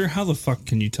picture, how the fuck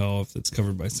can you tell if it's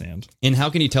covered by sand? And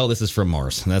how can you tell this is from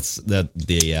Mars? That's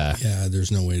Yeah,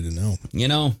 there's no way to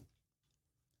know.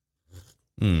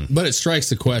 But it strikes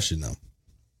the question, though.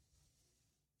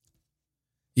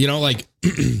 Like,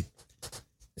 you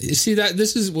see that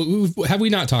this is, have we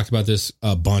not talked about this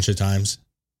a bunch of times?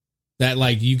 That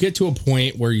like you get to a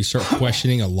point where you start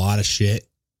questioning a lot of shit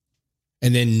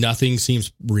and then nothing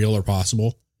seems real or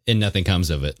possible. And nothing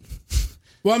comes of it.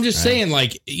 Well, I'm just saying,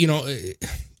 like,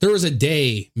 there was a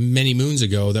day many moons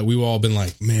ago that we've all been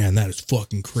like, man, that is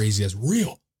fucking crazy. That's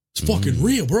real. It's fucking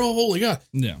real, bro. Holy God.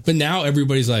 Yeah. But now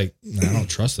everybody's like, I don't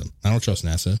trust them. I don't trust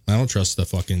NASA. I don't trust the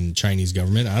fucking Chinese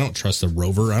government. I don't trust the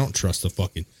rover. I don't trust the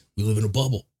fucking, we live in a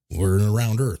bubble. We're in a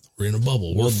round Earth. We're in a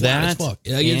bubble. We're flat as fuck.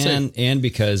 And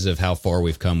because of how far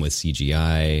we've come with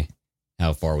CGI,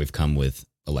 how far we've come with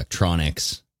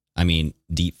electronics. I mean,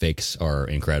 deep fakes are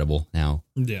incredible now.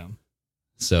 Yeah.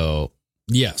 So.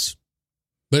 Yes.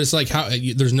 But it's like,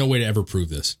 there's no way to ever prove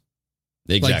this.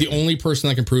 Exactly. Like the only person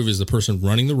that can prove is the person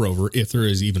running the rover, if there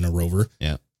is even a rover.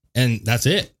 Yeah. And that's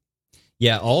it.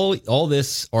 Yeah. All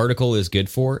this article is good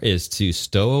for is to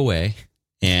stow away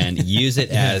and use it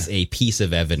as a piece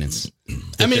of evidence.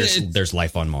 I mean, there's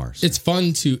life on Mars. It's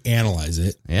fun to analyze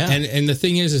it. Yeah. And the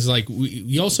thing is like,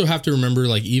 you also have to remember,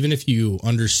 like, even if you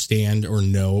understand or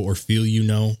know or feel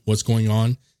what's going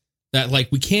on, that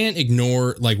like we can't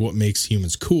ignore like what makes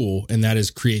humans cool, and that is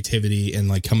creativity and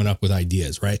like coming up with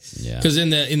ideas, right? Yeah. Because in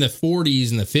the 40s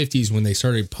and the 50s, when they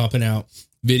started pumping out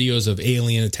videos of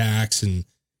alien attacks, and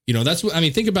that's what I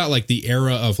mean. Think about like the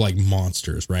era of like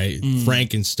monsters, right?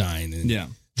 Frankenstein and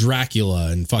Dracula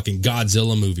and fucking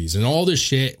Godzilla movies and all this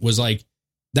shit was like,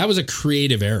 that was a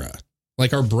creative era.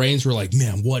 Like our brains were like,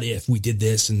 man, what if we did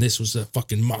this and this was a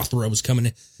fucking Mothra was coming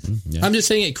in? Yeah. I'm just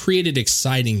saying it created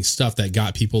exciting stuff that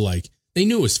got people like, they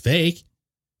knew it was fake,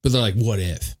 but they're like, what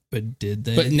if? But did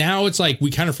they? But now it's like, we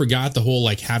kind of forgot the whole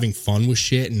like having fun with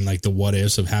shit and like the what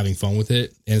ifs of having fun with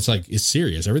it. And it's like, it's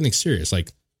serious. Everything's serious. Like,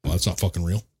 well, that's not fucking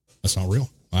real. That's not real.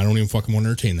 I don't even fucking want to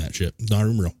entertain that shit. It's not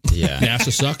even real. Yeah.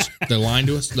 NASA sucks. They're lying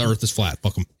to us. The Earth is flat.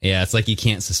 Fuck them. Yeah. It's like you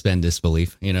can't suspend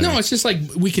disbelief. No, it's just like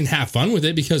we can have fun with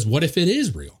it because what if it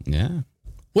is real? Yeah.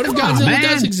 What if Godzilla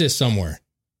does exist somewhere?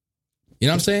 You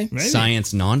know what I'm saying? Maybe.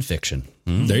 Science nonfiction.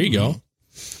 There you go.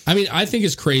 I mean, I think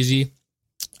it's crazy.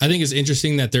 I think it's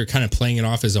interesting that they're kind of playing it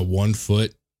off as a 1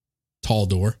 foot tall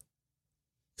door.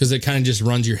 Because it kind of just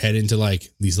runs your head into like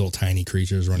these little tiny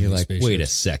creatures running in space. Wait a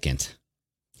second.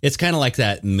 It's kind of like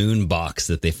that moon box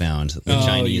that they found, the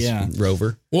Chinese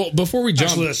rover. Well, before we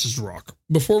jump, actually, that's just rock.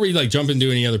 Before we like jump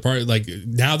into any other part, like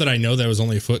now that I know that it was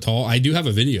only a foot tall, I do have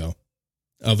a video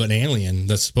of an alien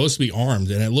that's supposed to be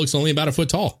armed, and it looks only about a foot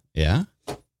tall. Yeah,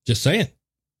 just saying.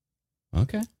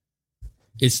 Okay,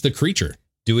 it's the creature.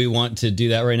 Do we want to do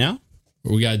that right now?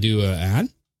 We got to do an ad.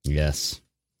 Yes,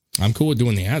 I'm cool with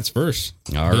doing the ads first.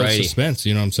 All right, suspense.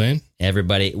 You know what I'm saying?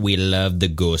 Everybody, we love the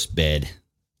ghost bed.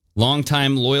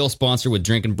 Longtime loyal sponsor with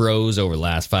Drinking Bros over the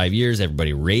last 5 years.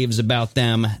 Everybody raves about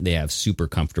them. They have super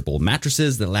comfortable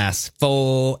mattresses that last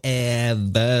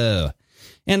forever.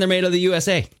 And they're made of the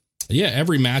USA. Yeah,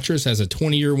 every mattress has a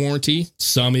 20-year warranty,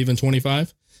 some even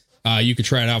 25. You could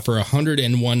try it out for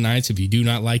 101 nights. If you do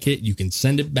not like it, you can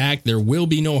send it back. There will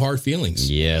be no hard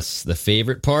feelings. Yes, the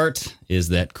favorite part is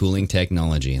that cooling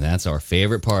technology. That's our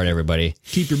favorite part, everybody.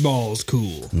 Keep your balls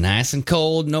cool. Nice and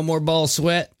cold, no more ball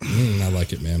sweat. I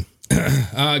like it, man.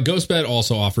 GhostBed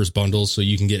also offers bundles, so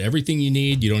you can get everything you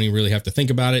need. You don't even really have to think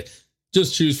about it.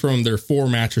 Just choose from their 4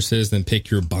 mattresses, then pick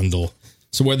your bundle.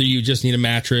 So whether you just need a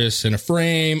mattress and a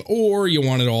frame, or you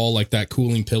want it all like that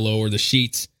cooling pillow or the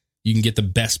sheets, you can get the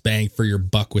best bang for your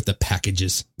buck with the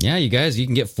packages. Yeah, you guys, you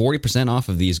can get 40% off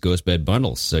of these GhostBed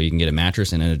bundles. So you can get a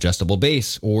mattress and an adjustable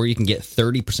base, or you can get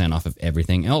 30% off of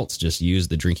everything else. Just use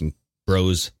the Drinking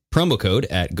Bros promo code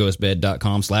at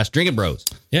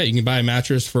ghostbed.com/drinkingbros. Yeah, you can buy a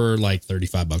mattress for like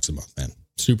 $35 a month, man.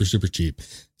 Super, super cheap.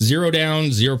 0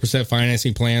 down, 0%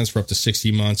 financing plans for up to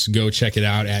 60 months. Go check it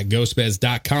out at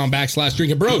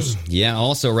ghostbeds.com/drinkingbros. Yeah,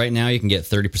 also right now you can get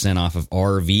 30% off of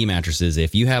RV mattresses.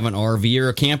 If you have an RV or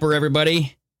a camper,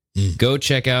 everybody, go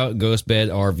check out GhostBed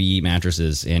RV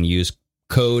mattresses and use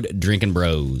code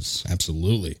drinkingbros.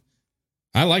 Absolutely.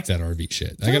 I like that RV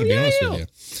shit. I got to be honest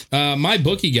with you. My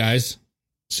bookie guys,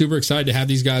 super excited to have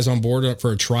these guys on board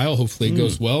for a trial. Hopefully it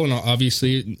goes well. And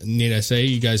obviously, need I say,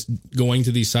 you guys going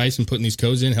to these sites and putting these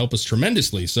codes in help us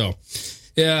tremendously. So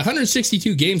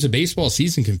 162 games of baseball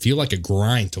season can feel like a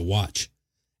grind to watch.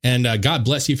 And God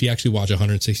bless you if you actually watch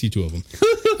 162 of them.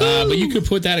 But you could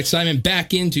put that excitement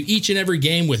back into each and every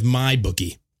game with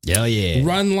MyBookie. Yeah, yeah.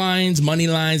 Run lines, money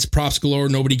lines, props galore.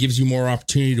 Nobody gives you more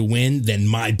opportunity to win than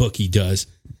MyBookie does.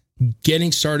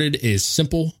 Getting started is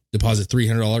simple. Deposit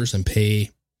 $300 and play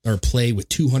with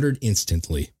 $200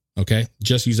 instantly. Okay?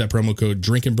 Just use that promo code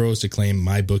DrinkinBros to claim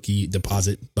MyBookie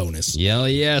deposit bonus. Yeah,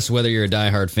 yes. Whether you're a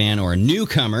diehard fan or a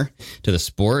newcomer to the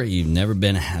sport, there's never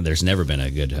been a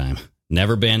good time.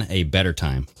 Never been a better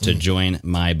time to join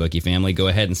MyBookie family. Go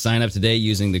ahead and sign up today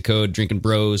using the code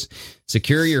DrinkinBros.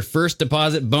 Secure your first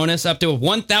deposit bonus up to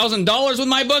 $1,000 with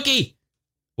MyBookie.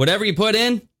 Whatever you put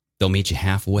in, they'll meet you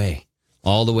halfway.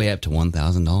 All the way up to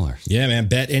 $1,000. Yeah, man.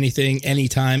 Bet anything,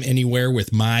 anytime, anywhere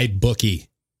with MyBookie.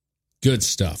 Good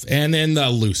stuff. And then the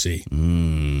Lucy.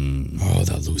 Oh,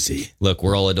 the Lucy. Look,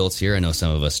 we're all adults here. I know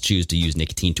some of us choose to use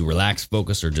nicotine to relax,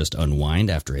 focus, or just unwind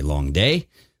after a long day.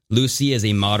 Lucy is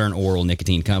a modern oral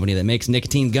nicotine company that makes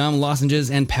nicotine gum,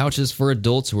 lozenges, and pouches for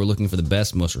adults who are looking for the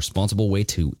best, most responsible way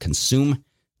to consume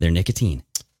their nicotine.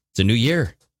 It's a new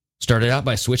year. Started out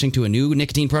by switching to a new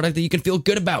nicotine product that you can feel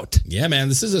good about. Yeah, man,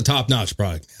 this is a top-notch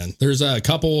product, man. There's a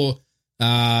couple,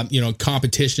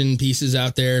 competition pieces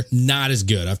out there. Not as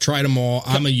good. I've tried them all.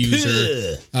 I'm a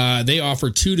user. They offer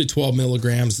 2 to 12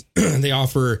 milligrams. They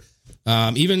offer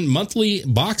even monthly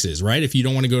boxes, right? If you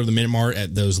don't want to go to the Minute Mart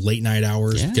at those late night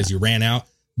hours because you ran out,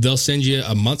 they'll send you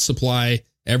a month's supply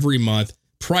every month.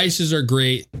 Prices are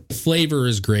great. Flavor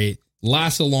is great.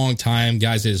 Lasts a long time.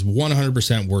 Guys, it is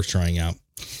 100% worth trying out.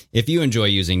 If you enjoy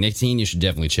using nicotine, you should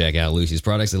definitely check out Lucy's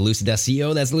products at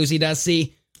lucy.co. That's lucy.co.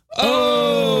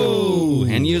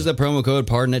 And use the promo code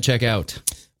PARDON at checkout.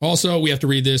 Also, we have to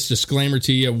read this disclaimer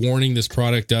to you. Warning, this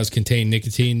product does contain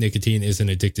nicotine. Nicotine is an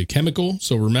addictive chemical.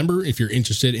 So remember, if you're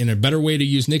interested in a better way to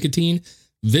use nicotine,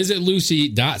 visit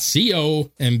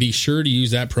lucy.co and be sure to use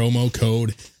that promo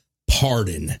code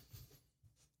PARDON.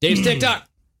 Dave's TikTok.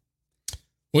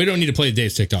 We don't need to play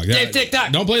Dave's TikTok. Dave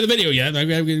TikTok. Don't play the video yet.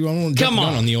 Come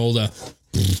on the old. I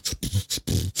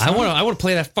want to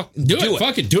play that. Do it.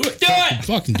 Fucking do it. Do it.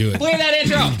 Fucking do it. Play that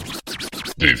intro.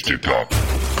 Dave's TikTok.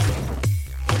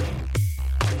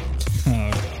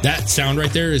 That sound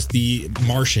right there is the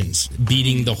Martians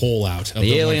beating the hole out.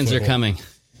 The aliens are coming.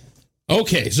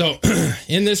 Okay, so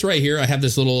in this right here, I have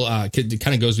this little. It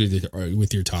kind of goes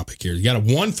with your topic here. You got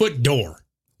a 1 foot door.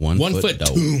 One foot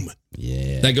tomb.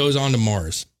 Yeah. That goes on to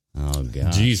Mars. Oh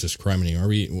God. Jesus criminy. Are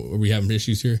we having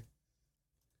issues here?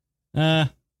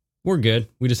 We're good.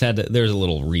 We just had to, there's a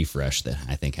little refresh that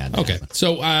I think had to happen.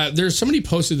 So there's somebody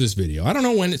posted this video. I don't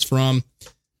know when it's from.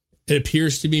 It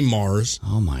appears to be Mars.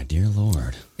 Oh my dear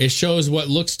Lord. It shows what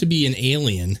looks to be an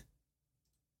alien.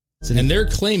 And they're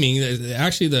claiming that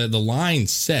actually the line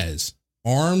says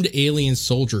armed alien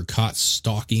soldier caught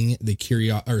stalking the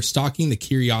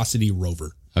Curiosity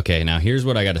rover. Okay, now here's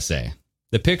what I got to say.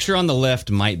 The picture on the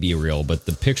left might be real, but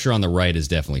the picture on the right is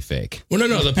definitely fake. Well,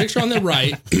 no. The picture on the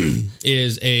right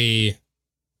is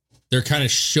they're kind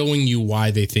of showing you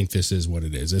why they think this is what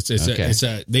it is.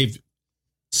 They've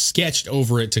sketched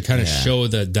over it to kind of show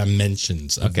the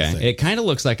dimensions of the thing. It kind of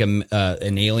looks like an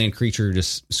alien creature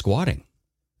just squatting.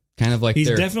 Kind of like he's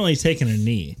definitely taking a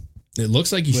knee. It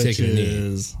looks like he's taking a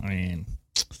knee. I mean,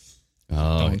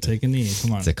 don't take a knee.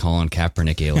 Come on. It's a Colin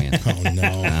Kaepernick alien. Oh, no.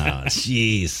 Oh,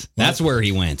 jeez. That's where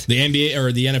he went. The NBA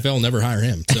or the NFL will never hire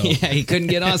him. So. Yeah, he couldn't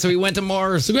get on, so he went to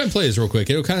Mars. So go ahead and play this real quick.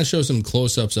 It'll kind of show some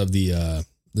close-ups of the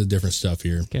different stuff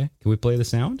here. Okay. Can we play the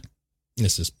sound?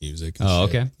 It's just music. Oh,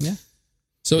 okay. Yeah.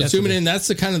 So zooming in, that's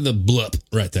the kind of the blip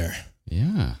right there.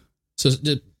 Yeah. So,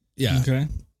 yeah. Okay.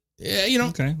 Yeah, you know.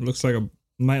 Okay,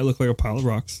 might look like a pile of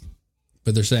rocks.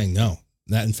 But they're saying no.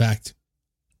 That, in fact,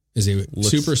 is a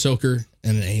super soaker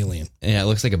and an alien. Yeah, it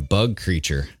looks like a bug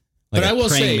creature. Like but I will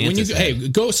say, when you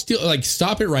go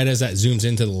stop it right as that zooms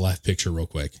into the left picture real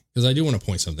quick, because I do want to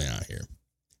point something out here.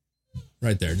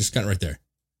 Right there, just kind of right there.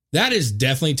 That is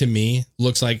definitely, to me,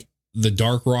 looks like the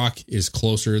dark rock is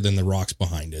closer than the rocks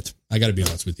behind it. I got to be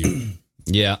honest with you.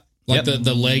 Yeah. Like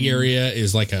the leg area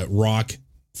is like a rock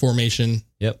formation.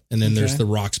 Yep. And then there's the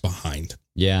rocks behind.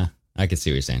 Yeah, I can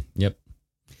see what you're saying. Yep.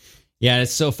 Yeah,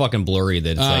 it's so fucking blurry that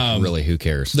it's like, really, who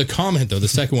cares? The comment, though, the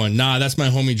second one, nah, that's my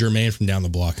homie Jermaine from down the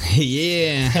block.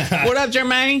 Yeah. What up,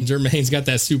 Jermaine? Jermaine's got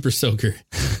that super soaker.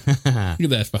 Look at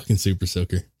that fucking super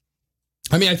soaker.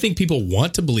 I mean, I think people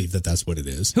want to believe that that's what it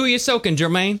is. Who are you soaking,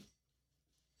 Jermaine?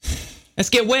 Let's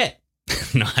get wet.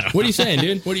 No, I don't know. What are you saying,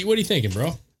 dude? What are you thinking,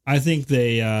 bro? I think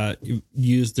they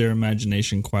used their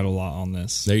imagination quite a lot on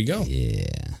this. There you go. Yeah.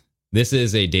 This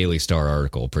is a Daily Star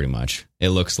article, pretty much. It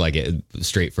looks like it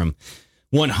straight from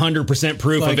 100%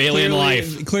 proof of alien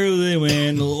life. Clearly they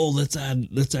win. Oh, let's add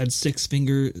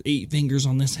 8 fingers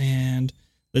on this hand.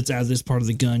 Let's add this part of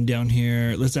the gun down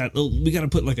here. We got to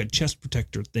put like a chest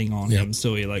protector thing on him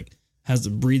so he like has the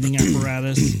breathing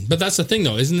apparatus. But that's the thing,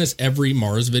 though. Isn't this every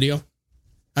Mars video?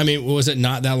 I mean, was it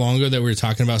not that long ago that we were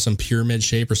talking about some pyramid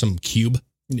shape or some cube?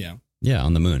 Yeah. Yeah,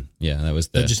 on the moon. Yeah,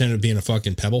 that just ended up being a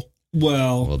fucking pebble.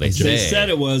 Well, they said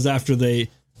it was after they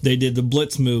did the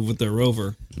blitz move with their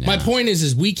rover. Yeah. My point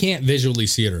is we can't visually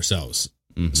see it ourselves.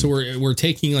 Mm-hmm. So we're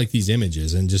taking like these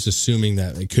images and just assuming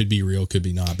that it could be real, could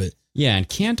be not. But yeah, and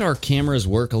can't our cameras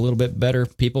work a little bit better,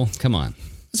 people? Come on.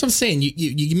 That's what I'm saying.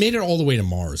 You made it all the way to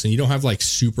Mars and you don't have like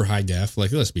super high def.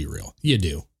 Like, let's be real. You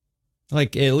do.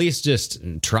 Like, at least just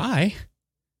try.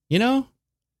 You know?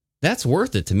 That's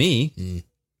worth it to me. Mm.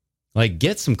 Like,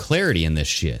 get some clarity in this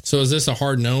shit. So is this a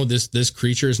hard no? This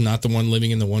creature is not the one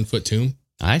living in the 1-foot tomb?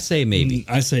 I say maybe.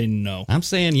 I say no. I'm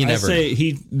saying you never. I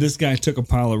say this guy took a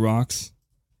pile of rocks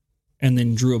and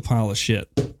then drew a pile of shit.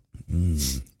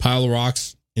 Pile of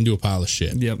rocks into a pile of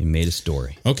shit. Yep. He made a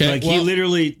story. Okay. Like he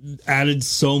literally added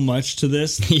so much to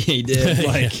this. Yeah, he did.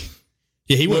 Like,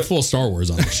 yeah, he went full Star Wars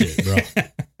on this shit, bro.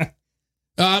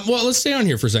 Well, let's stay on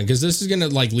here for a second because this is going to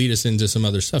like lead us into some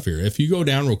other stuff here. If you go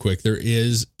down real quick, there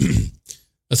is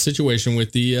a situation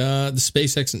with the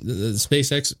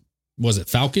SpaceX. Was it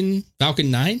Falcon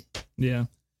 9? Yeah. Let's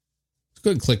go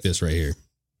ahead and click this right here.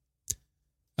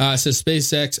 It says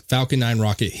SpaceX Falcon 9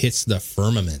 rocket hits the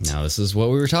firmament. Now this is what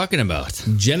we were talking about.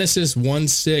 Genesis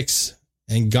 1:6.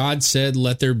 And God said,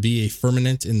 let there be a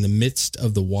firmament in the midst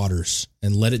of the waters,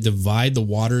 and let it divide the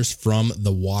waters from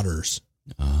the waters.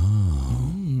 Oh.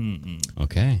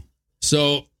 Okay.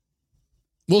 So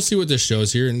we'll see what this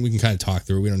shows here, and we can kind of talk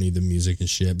through it. We don't need the music and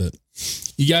shit, but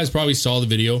you guys probably saw the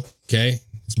video, okay?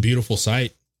 It's a beautiful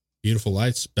sight, beautiful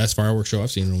lights, best fireworks show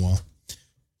I've seen in a while.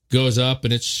 Goes up,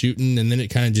 and it's shooting, and then it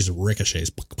kind of just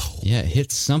ricochets. Yeah, it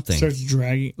hits something. Starts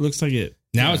dragging. Looks like it.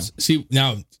 Now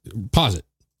now pause it.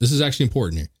 This is actually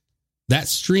important here. That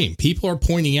stream, people are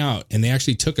pointing out, and they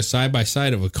actually took a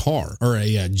side-by-side of a car or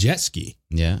a jet ski.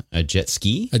 Yeah, a jet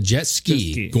ski? A jet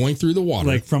ski going through the water.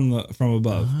 Like from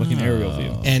above, like an aerial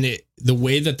view. And the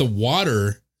way that the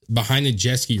water behind the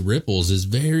jet ski ripples is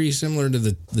very similar to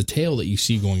the tail that you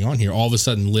see going on here. All of a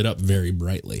sudden lit up very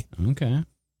brightly. Okay.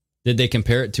 Did they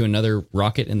compare it to another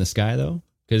rocket in the sky, though?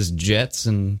 Because jets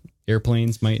and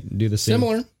airplanes might do the same.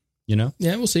 Similar. You know?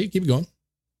 Yeah, we'll see. Keep going.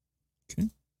 Okay.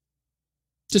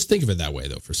 Just think of it that way,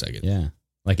 though, for a second. Yeah.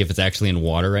 Like if it's actually in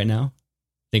water right now.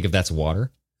 Think if that's water.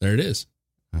 There it is.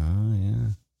 Oh, yeah.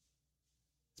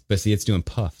 But see, it's doing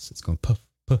puffs. It's going puff,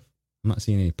 puff. I'm not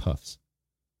seeing any puffs.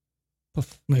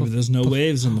 Puff. Maybe there's no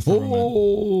waves in the firmament.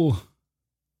 Oh.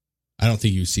 I don't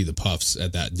think you see the puffs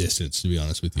at that distance, to be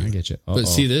honest with you. I get you. But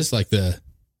see this? Like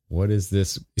what is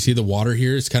this? You see the water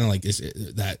here? It's kind of like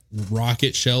that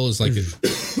rocket shell is like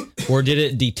or did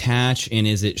it detach and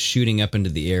is it shooting up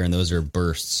into the air and those are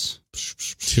bursts?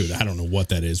 Dude, I don't know what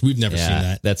that is. We've never seen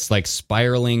that. That's like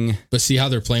spiraling. But see how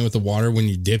they're playing with the water when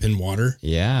you dip in water?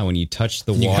 Yeah, when you touch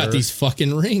the water. You got these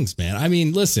fucking rings, man. I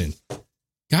mean, listen.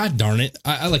 God darn it.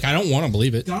 I don't want to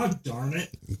believe it. God darn it.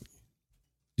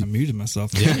 I muted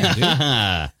myself. Yeah,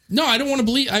 dude. No, I don't want to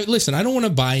believe. Listen, I don't want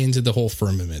to buy into the whole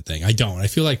firmament thing. I don't. I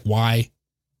feel like why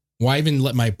even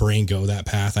let my brain go that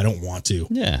path? I don't want to.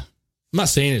 Yeah. I'm not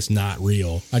saying it's not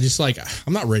real. I just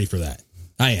I'm not ready for that.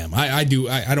 I am. I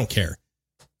don't care.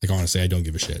 Like, honestly, I don't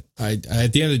give a shit. At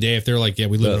the end of the day, if they're like, yeah,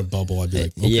 we live in a bubble, I'd be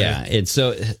like, okay. Yeah. It's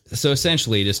so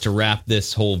essentially, just to wrap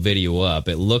this whole video up,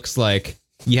 it looks like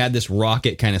you had this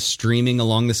rocket kind of streaming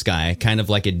along the sky, kind of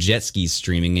like a jet ski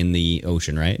streaming in the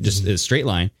ocean, right? Just a straight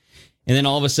line. And then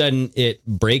all of a sudden it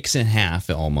breaks in half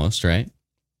almost, right?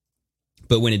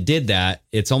 But when it did that,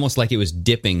 it's almost like it was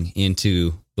dipping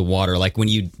into the water. Like when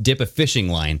you dip a fishing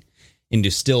line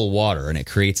into still water and it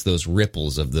creates those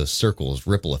ripples of those circles,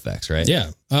 ripple effects, right?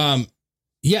 Yeah.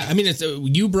 Yeah. I mean, it's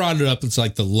you brought it up. It's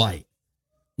like the light.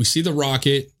 We see the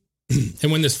rocket.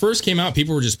 And when this first came out,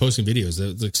 people were just posting videos.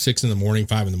 It was like 6 a.m,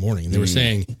 5 a.m. And they were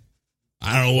saying,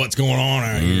 I don't know what's going on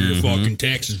out here. Fucking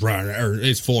Texas right now. Or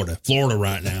it's Florida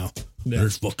right now.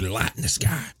 There's fucking light in the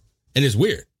sky. And it's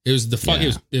weird. It was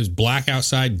it was black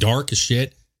outside, dark as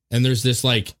shit. And there's this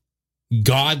like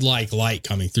godlike light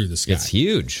coming through the sky. It's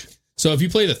huge. So if you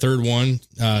play the third one,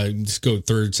 just go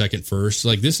third, second, first.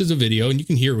 Like this is a video and you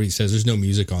can hear what he says. There's no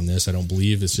music on this. I don't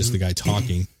believe it's just the guy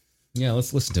talking. Yeah,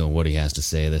 let's listen to what he has to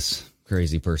say. This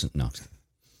crazy person. No.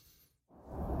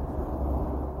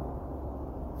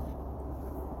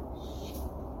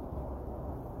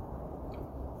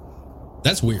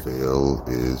 That's weird. The veil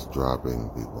is dropping,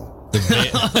 people. The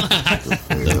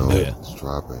veil is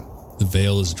dropping. The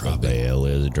veil is dropping. The veil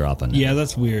is dropping. Yeah,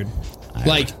 that's weird.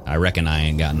 I reckon I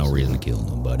ain't got no reason to kill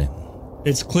nobody.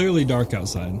 It's clearly dark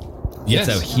outside. Yes.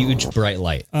 It's a huge bright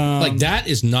light. Like that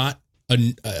is not.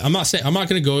 I'm not going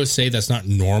to go say that's not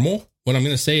normal. What I'm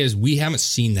going to say is we haven't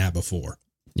seen that before.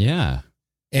 Yeah.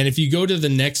 And if you go to the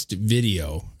next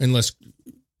video,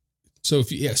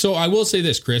 so I will say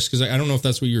this, Chris, because I don't know if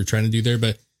that's what you were trying to do there,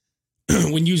 but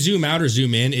when you zoom out or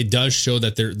zoom in, it does show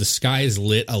that the sky is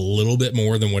lit a little bit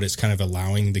more than what it's kind of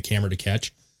allowing the camera to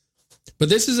catch. But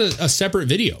this is a separate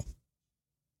video.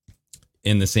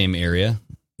 In the same area?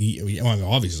 Yeah,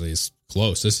 well, obviously, it's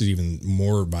close. This is even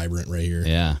more vibrant right here.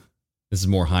 Yeah. This is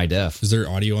more high def. Is there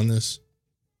audio on this?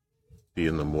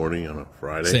 In the morning on a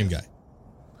Friday. Same guy.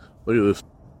 Look at this.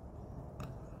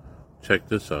 Check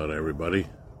this out, everybody.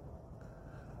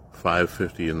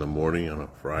 5:50 in the morning on a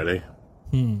Friday.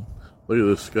 Look at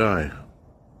this sky.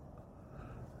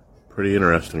 Pretty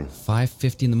interesting.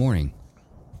 5:50 in the morning.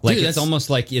 Like Dude, it's almost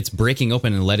like it's breaking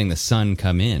open and letting the sun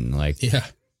come in. Like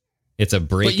it's a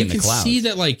break in the clouds. But you can see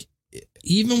that, like,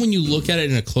 even when you look at it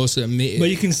in a close up, but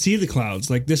you can see the clouds.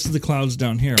 Like this is the clouds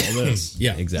down here. All this,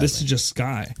 yeah, exactly. This is just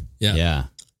sky. Yeah.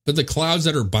 But the clouds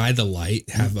that are by the light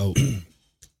have a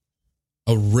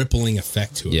rippling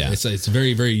effect to it. Yeah. It's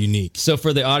very, very unique. So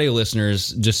for the audio listeners,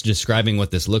 just describing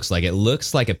what this looks like, it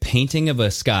looks like a painting of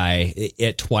a sky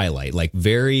at twilight, like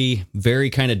very, very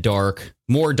kind of dark,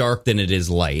 more dark than it is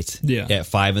light at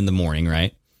 5 a.m,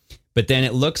 right? But then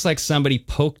it looks like somebody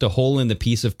poked a hole in the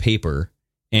piece of paper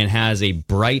and has a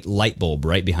bright light bulb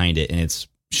right behind it, and it's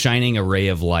shining a ray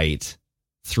of light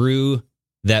through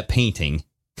that painting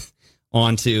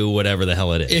onto whatever the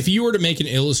hell it is. If you were to make an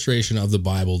illustration of the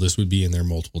Bible, this would be in there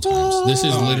multiple times. This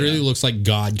is literally looks like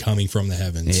God coming from the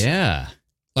heavens. Yeah.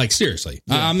 Like, seriously.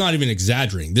 Yeah. I'm not even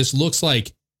exaggerating. This looks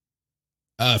like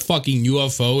a fucking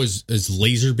UFO is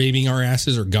laser beaming our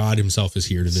asses, or God himself is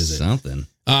here to visit. Something.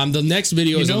 The next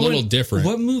video is a little different.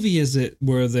 What movie is it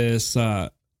where this,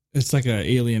 it's like an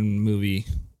alien movie?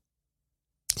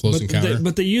 Close Encounter?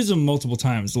 But they use them multiple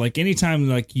times. Like anytime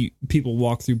like people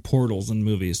walk through portals in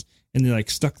movies and they like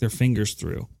stuck their fingers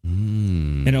through.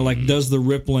 And it like does the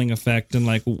rippling effect and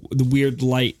like the weird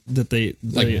light that it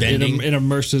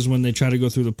immerses when they try to go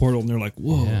through the portal, and they're like,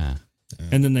 whoa. Yeah.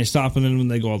 And then they stop, and then when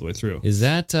they go all the way through. Is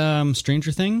that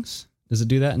Stranger Things? Does it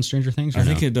do that in Stranger Things? I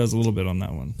think it does a little bit on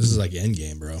that one. This is like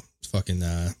Endgame, bro. It's fucking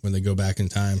when they go back in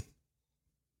time.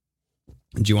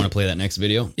 Do you want to play that next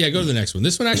video? Yeah, go to the next one.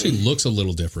 This one actually looks a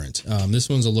little different. This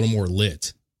one's a little more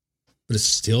lit, but it's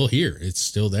still here. It's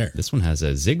still there. This one has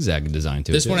a zigzag design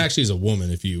to it. This one actually is a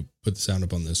woman. If you put the sound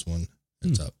up on this one,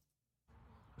 it's up.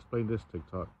 Explain this,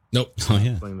 TikTok. Nope. Oh,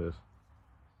 yeah. Explain this.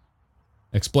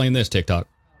 Explain this, TikTok.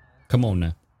 Come on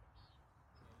now.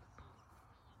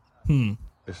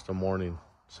 It's the morning.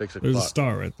 6 o'clock. There's a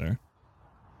star right there.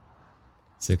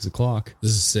 6 o'clock.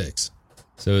 This is 6.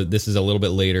 So this is a little bit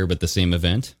later, but the same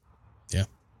event. Yeah.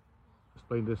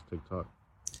 Explain this, TikTok.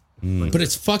 But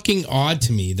it's fucking odd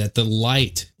to me that the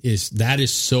light is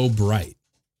so bright.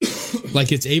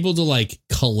 Like it's able to like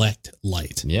collect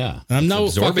light. Yeah. And I'm no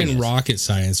fucking rocket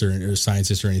science or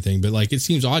scientist or anything, but like it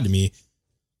seems odd to me.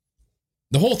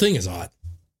 The whole thing is odd.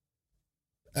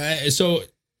 So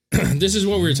this is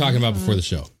what we were talking about before the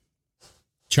show.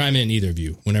 Chime in, either of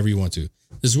you, whenever you want to.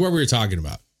 This is what we were talking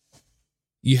about.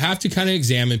 You have to kind of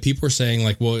examine. People are saying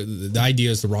like, well, the idea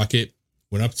is the rocket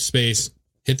went up to space,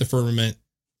 hit the firmament,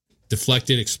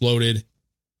 deflected, exploded.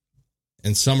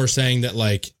 And some are saying that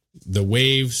like the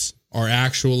waves are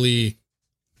actually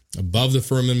above the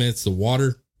firmament, it's the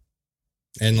water.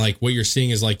 And like what you're seeing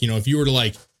is like, you know, if you were to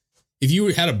like, if you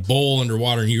had a bowl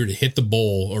underwater and you were to hit the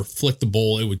bowl or flick the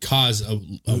bowl, it would cause a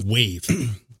wave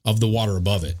of the water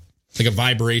above it, like a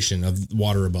vibration of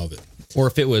water above it. Or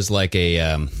if it was like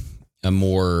a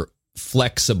more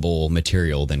flexible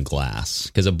material than glass,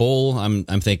 because a bowl, I'm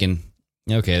thinking,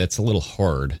 okay, that's a little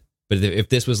hard. But if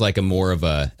this was like a more of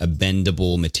a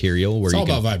bendable material, where it's all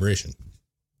about vibration.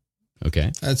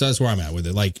 Okay, that's where I'm at with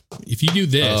it. Like if you do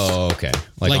this, okay,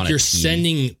 like you're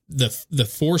sending the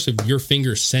force of your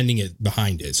finger sending it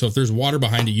behind it. So if there's water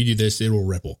behind it, you do this, it will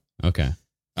ripple. Okay.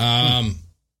 I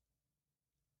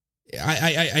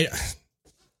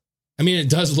mean, it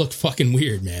does look fucking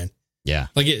weird, man. Yeah.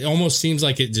 Like it almost seems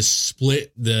like it just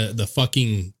split the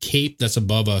fucking cape that's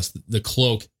above us, the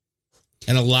cloak,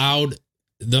 and allowed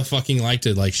the fucking light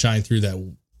to like shine through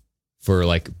that for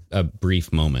like a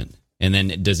brief moment. And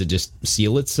then does it just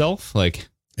seal itself? Like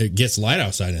it gets light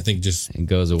outside and I think it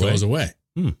goes away.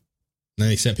 And then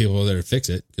they sent people over there to fix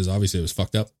it because obviously it was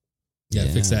fucked up. You got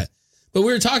to fix that. But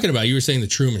we were talking about, you were saying the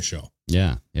Truman Show.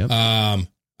 Yeah. Yep.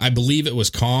 I believe it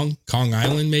was Kong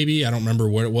Island, maybe. I don't remember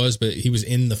what it was, but he was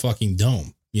in the fucking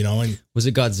dome, you know? And was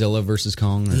it Godzilla versus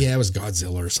Kong? Or? Yeah, it was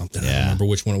Godzilla or something. I don't remember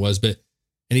which one it was, and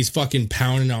he's fucking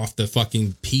pounding off the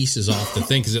fucking pieces off the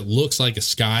thing because it looks like a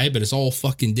sky, but it's all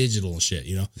fucking digital and shit,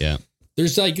 you know? Yeah.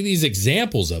 There's like these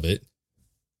examples of it.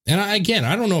 And I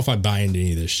don't know if I buy into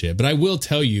any of this shit, but I will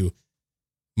tell you,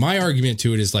 my argument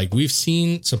to it is like we've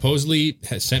seen supposedly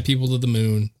has sent people to the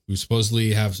moon. We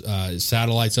supposedly have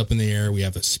satellites up in the air. We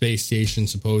have a space station,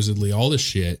 supposedly, all this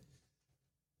shit.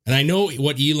 And I know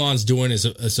what Elon's doing is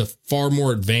a far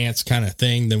more advanced kind of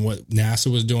thing than what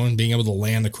NASA was doing, being able to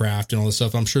land the craft and all this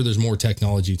stuff. I'm sure there's more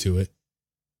technology to it.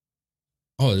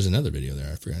 Oh, there's another video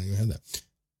there. I forgot I even had that.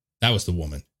 That was the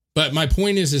woman. But my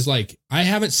point is like, I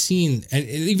haven't seen, and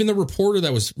even the reporter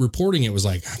that was reporting it was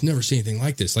like, I've never seen anything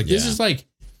like this. Like, this is like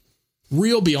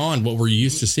real beyond what we're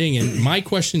used to seeing. And my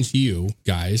question to you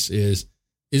guys is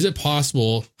it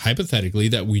possible, hypothetically,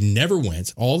 that we never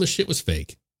went, all the shit was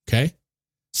fake, okay?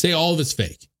 Say all of it's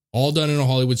fake, all done in a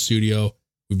Hollywood studio.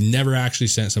 We've never actually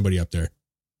sent somebody up there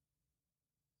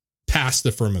past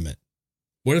the firmament.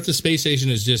 What if the space station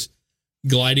is just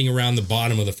gliding around the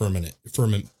bottom of the firmament?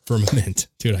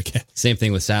 Dude, I can't. Same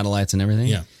thing with satellites and everything.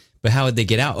 Yeah. But how would they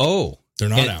get out? Oh, they're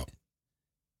not out.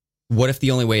 What if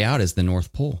the only way out is the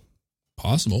North Pole?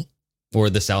 Possible. Or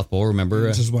the South Pole, remember?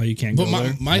 This is why you can't go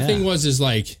there. My thing is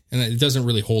like, and it doesn't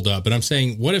really hold up, but I'm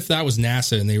saying, what if that was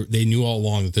NASA and they knew all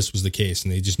along that this was the case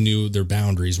and they just knew their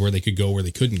boundaries, where they could go, where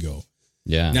they couldn't go?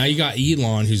 Yeah. Now you got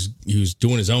Elon who's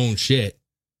doing his own shit.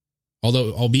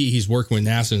 Although, albeit he's working with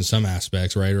NASA in some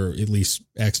aspects, right? Or at least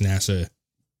ex-NASA,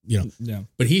 you know. Yeah.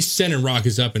 But he's sending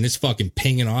rockets up and it's fucking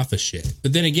pinging off of shit.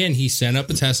 But then again, he sent up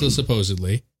a Tesla,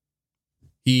 supposedly.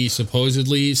 He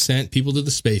supposedly sent people to the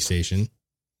space station.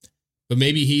 But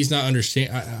maybe he's not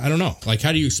understanding. I don't know. Like,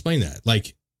 how do you explain that?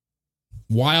 Like,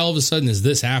 why all of a sudden is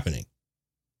this happening?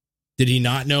 Did he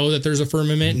not know that there's a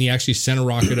firmament and he actually sent a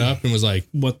rocket up and was like,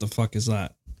 what the fuck is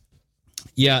that?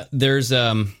 Yeah, there's,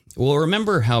 well,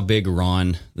 remember how big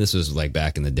Ron, this was like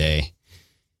back in the day,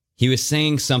 he was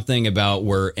saying something about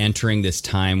we're entering this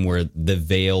time where the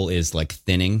veil is like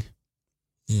thinning.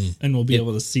 And we'll be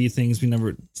able to see things we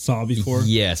never saw before.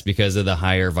 Yes, because of the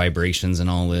higher vibrations and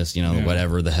all this, you know,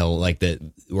 whatever the hell, like that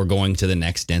we're going to the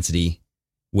next density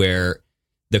where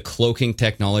the cloaking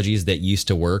technologies that used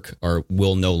to work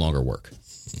will no longer work.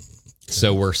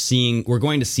 So we're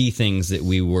going to see things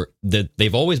that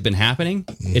they've always been happening.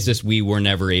 It's just we were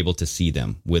never able to see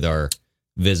them with our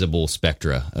visible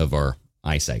spectra of our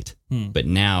eyesight. But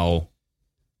now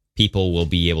people will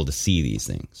be able to see these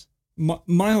things.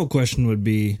 My whole question would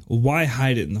be, why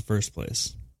hide it in the first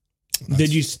place?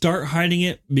 Did you start hiding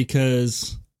it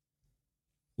because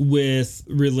with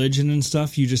religion and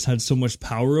stuff, you just had so much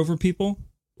power over people?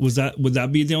 Would that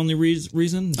be the only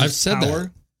reason? I've said power?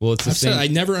 That. Well, it's the same. I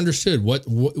never understood what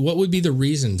would be the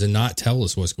reason to not tell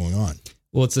us what's going on.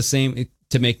 Well, it's the same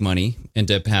to make money and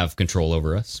to have control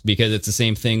over us, because it's the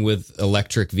same thing with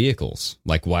electric vehicles.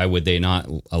 Like, why would they not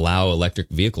allow electric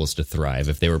vehicles to thrive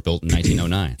if they were built in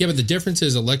 1909? Yeah, but the difference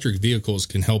is electric vehicles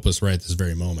can help us right at this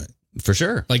very moment. For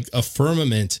sure. Like a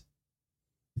firmament,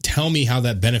 tell me how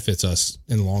that benefits us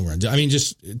in the long run. I mean,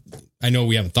 I know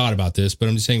we haven't thought about this, but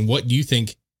I'm just saying, what do you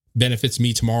think benefits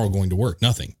me tomorrow going to work?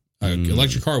 Nothing.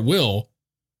 Electric car will.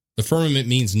 The firmament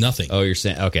means nothing. Oh, you're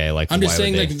saying, okay. Like, I'm just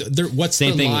saying, what's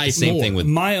same the thing? lie Same for? thing with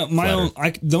my own.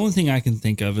 The only thing I can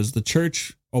think of is the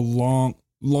church a long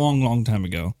time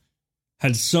ago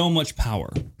had so much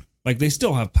power. Like, they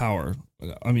still have power.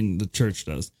 I mean, the church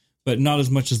does, but not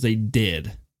as much as they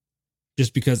did.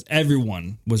 just because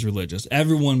everyone was religious.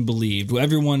 Everyone believed.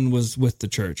 Everyone was with the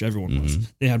church. Everyone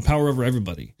was. They had power over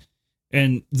everybody.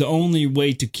 And the only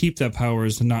way to keep that power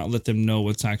is to not let them know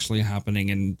what's actually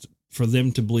happening and for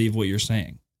them to believe what you're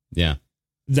saying. Yeah.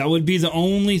 That would be the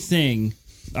only thing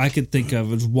I could think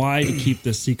of is why to keep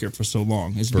this secret for so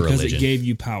long. Is because religion. It gave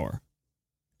you power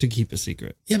to keep a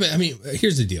secret. Yeah, but I mean,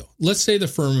 here's the deal. Let's say the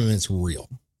firmament's real.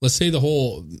 Let's say the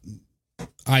whole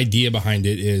idea behind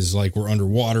it is like we're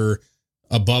underwater.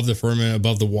 Above the firmament,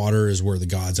 above the water is where the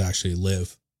gods actually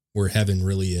live, where heaven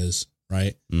really is,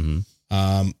 right? Mm-hmm.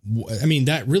 I mean,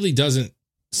 that really doesn't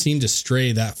seem to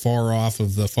stray that far off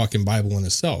of the fucking Bible in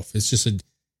itself. It's just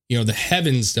the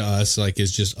heavens to us, like,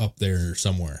 is just up there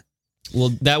somewhere. Well,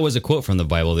 that was a quote from the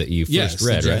Bible that you first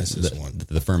read, right? One.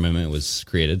 The firmament was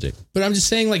created. But I'm just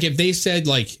saying, like, if they said,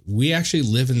 like, we actually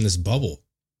live in this bubble,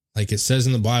 like it says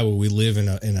in the Bible, we live in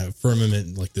a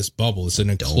firmament, like this bubble. It's an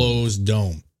enclosed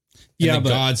dome. And the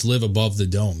gods live above the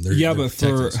dome. But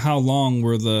for how long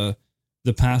were the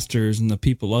pastors and the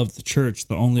people of the church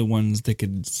the only ones that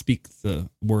could speak the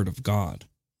word of God?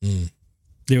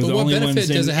 They were the only ones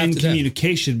in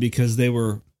communication because they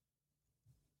were.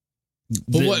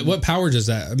 But what power does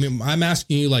that? I mean, I'm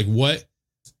asking you, like, what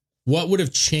would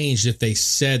have changed if they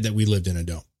said that we lived in a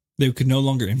dome? They could no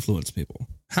longer influence people.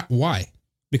 Why?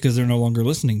 Because they're no longer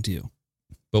listening to you.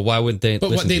 But why would they? But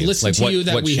listen they to listen to you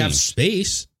that we changed? have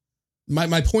space.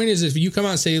 My point is, if you come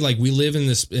out and say, like, we live in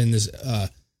this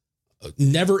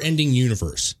never-ending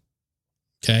universe,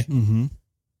 okay,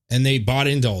 and they bought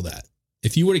into all that.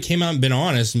 If you would have came out and been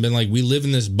honest and been like, we live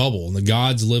in this bubble and the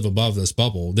gods live above this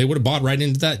bubble, they would have bought right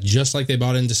into that, just like they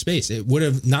bought into space. It would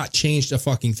have not changed a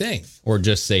fucking thing. Or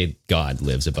just say God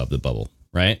lives above the bubble,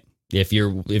 right? If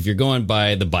you're going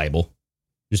by the Bible,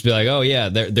 just be like, oh yeah,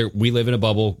 we live in a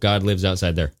bubble. God lives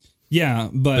outside there. Yeah,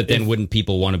 but then wouldn't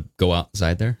people want to go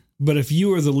outside there? But if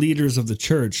you are the leaders of the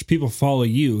church, people follow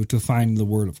you to find the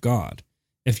word of God.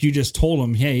 If you just told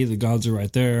them, hey, the gods are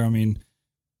right there, I mean,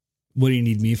 what do you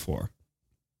need me for?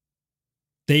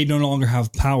 They no longer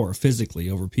have power physically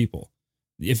over people.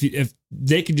 If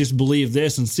they could just believe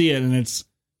this and see it, and it's,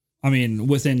 I mean,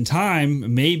 within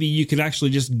time, maybe you could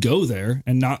actually just go there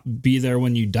and not be there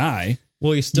when you die.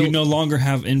 Well, you no longer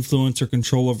have influence or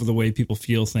control over the way people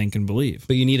feel, think, and believe.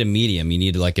 But you need a medium. You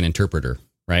need like an interpreter,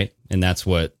 right? And that's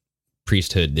what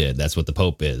priesthood did. That's what the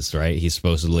Pope is, right? He's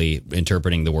supposedly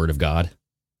interpreting the word of God.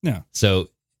 Yeah. So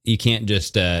you can't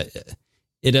just,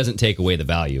 it doesn't take away the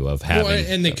value of having. Well,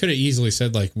 and they could have easily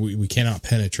said, like, we cannot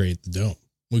penetrate the dome.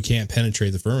 We can't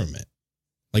penetrate the firmament.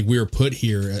 Like, we were put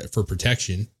here for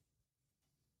protection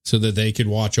so that they could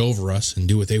watch over us and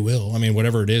do what they will. I mean,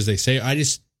 whatever it is they say. I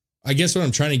guess what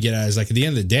I'm trying to get at is, like, at the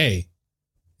end of the day,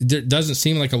 there doesn't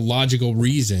seem like a logical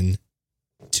reason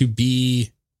to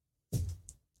be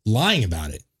lying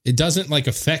about it. It doesn't, like,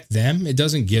 affect them. It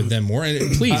doesn't give them more.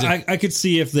 And please, I could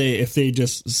see if they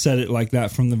just said it like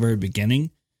that from the very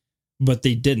beginning, but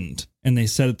they didn't, and they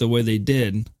said it the way they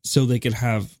did so they could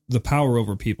have the power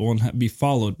over people and be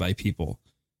followed by people,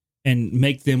 and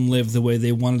make them live the way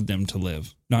they wanted them to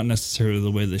live, not necessarily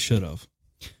the way they should have.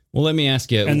 Well, let me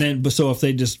ask you. And then, so if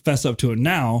they just fess up to it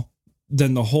now,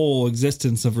 then the whole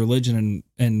existence of religion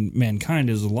and mankind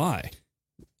is a lie.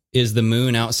 Is the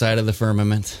moon outside of the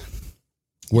firmament?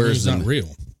 Where's not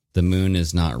real? The moon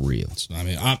is not real. I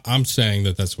mean, I'm saying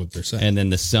that's what they're saying. And then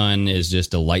the sun is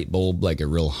just a light bulb, like a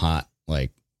real hot,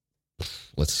 like,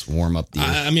 let's warm up the earth.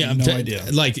 I mean, no idea.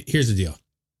 Like, here's the deal.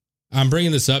 I'm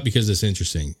bringing this up because it's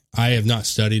interesting. I have not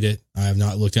studied it. I have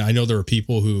not looked at it. I know there are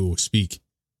people who speak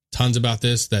tons about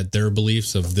this, that their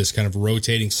beliefs of this kind of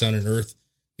rotating sun and earth,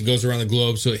 it goes around the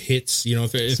globe, so it hits, so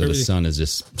the sun is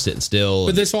just sitting still.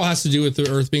 But this all has to do with the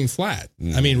earth being flat.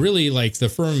 I mean, really, like, the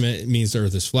firmament means the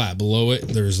earth is flat. Below it,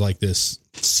 there's like this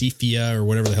Cephia or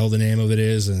whatever the hell the name of it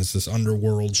is, and it's this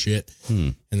underworld shit.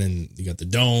 And then you got the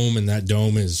dome, and that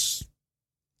dome is,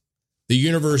 the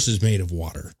universe is made of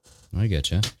water. I get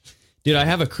you. Dude, I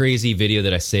have a crazy video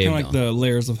that I saved. Kind of like the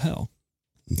layers of hell.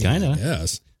 Kind of.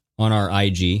 Yes. On our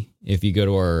IG, if you go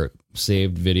to our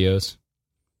saved videos.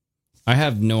 I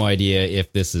have no idea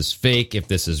if this is fake, if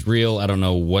this is real. I don't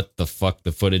know what the fuck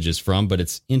the footage is from, but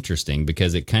it's interesting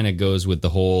because it kind of goes with the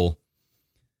whole,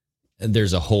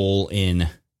 there's a hole in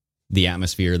the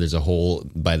atmosphere. There's a hole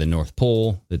by the North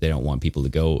Pole that they don't want people to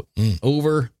go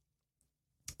over.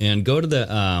 And go to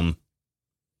the,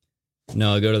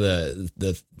 go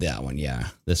to that one. Yeah,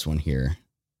 this one here.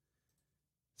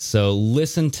 So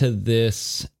listen to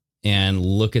this and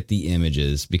look at the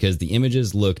images, because the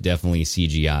images look definitely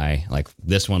CGI. Like,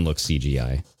 this one looks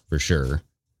CGI for sure.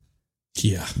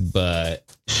 Yeah. But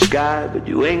Sky, but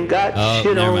you ain't got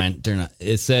shit never on. mind. They're not.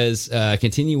 It says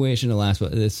continuation to last.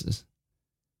 This is.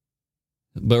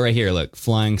 But right here, look,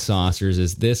 flying saucers.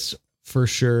 Is this for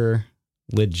sure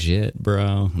legit,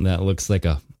 bro? That looks like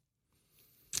a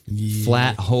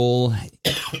flat hole.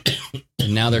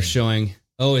 And now they're showing.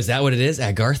 Oh, is that what it is?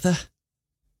 Agartha?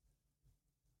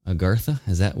 Agartha?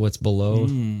 Is that what's below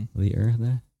the Earth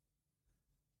there?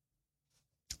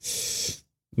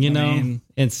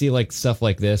 And see like stuff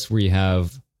like this where you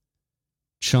have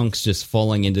chunks just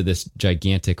falling into this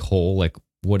gigantic hole. Like,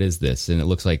 what is this? And it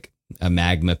looks like a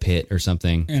magma pit or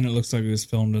something. And it looks like it was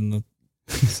filmed in the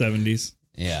 70s.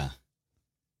 Yeah.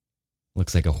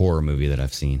 Looks like a horror movie that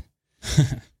I've seen.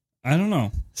 I don't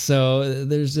know. So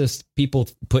there's just people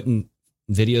putting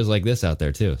videos like this out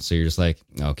there too. So you're just like,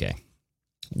 okay,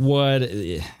 what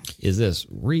is this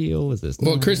real? Is this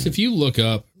well, not? Chris, if you look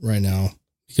up right now,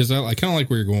 because I kind of like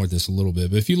where you're going with this a little bit,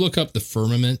 but if you look up the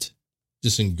firmament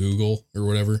just in Google or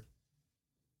whatever,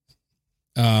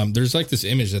 there's like this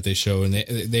image that they show and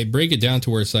they break it down to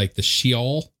where it's like the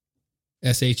Sheol,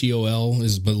 Sheol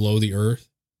is below the earth.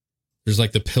 There's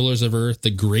like the pillars of earth. The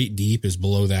great deep is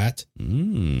below that.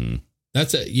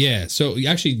 That's a, yeah. So you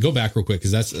actually go back real quick.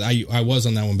 Cause that's, I was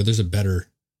on that one, but there's a better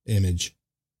image.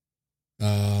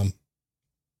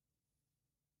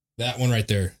 That one right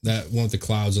there, that one with the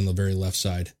clouds on the very left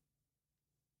side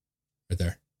right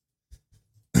there.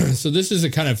 So this is a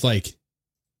kind of like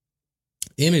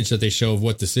image that they show of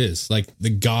what this is, like the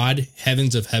God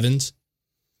heavens of heavens,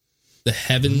 the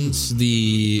heavens,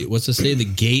 the, what's it say? The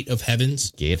gate of heavens,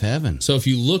 gate of heaven. So if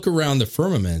you look around the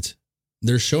firmament,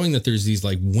 they're showing that there's these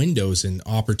like windows and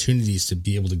opportunities to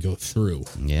be able to go through.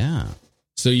 Yeah.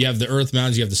 So you have the earth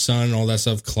mountains, you have the sun, all that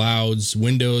stuff, clouds,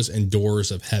 windows, and doors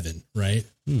of heaven, right?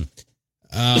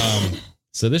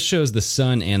 So this shows the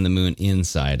sun and the moon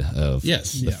inside of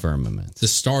the firmament. The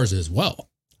stars as well.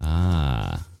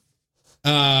 But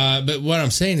what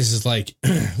I'm saying is like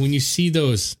when you see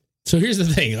those. So here's the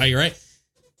thing, like, right?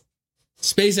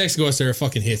 SpaceX goes there,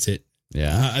 fucking hits it.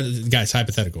 Yeah, guys,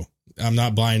 hypothetical. I'm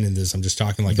not blind in this. I'm just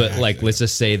talking like. But like, let's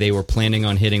just say they were planning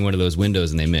on hitting one of those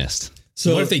windows and they missed.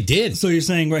 So what if they did? So you're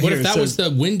saying right what here. What if that was the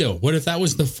window? What if that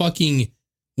was the fucking?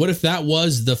 What if that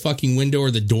was the fucking window or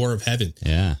the door of heaven?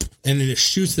 Yeah. And then it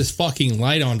shoots this fucking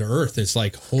light onto Earth. It's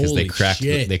like, holy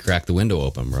shit. They cracked the window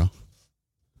open, bro.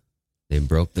 They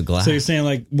broke the glass. So you're saying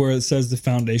like where it says the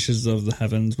foundations of the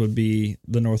heavens would be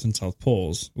the North and South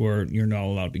poles where you're not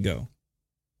allowed to go.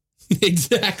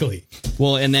 Exactly.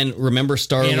 Well, and then remember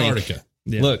Starlink. Antarctica.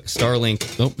 Yeah. Look,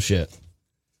 Starlink. Oh, shit.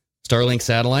 Starlink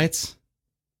satellites.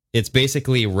 It's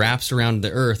basically wraps around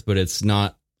the Earth, but it's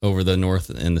not over the North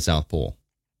and the South Pole.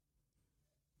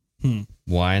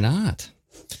 Why not?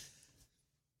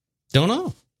 Don't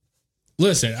know.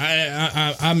 Listen,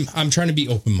 I'm trying to be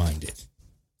open-minded.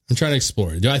 I'm trying to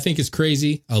explore it. Do I think it's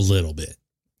crazy? A little bit.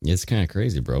 It's kind of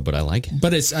crazy, bro, but I like it.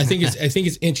 But I think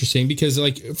it's interesting because,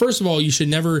 like, first of all, you should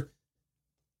never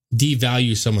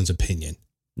devalue someone's opinion.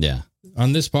 Yeah.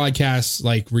 On this podcast,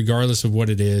 like, regardless of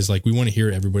what it is, like, we want to hear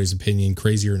everybody's opinion,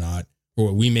 crazy or not, or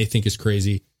what we may think is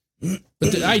crazy. But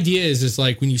the idea is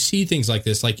like when you see things like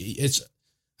this, like it's,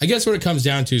 I guess what it comes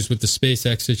down to is with the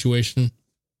SpaceX situation,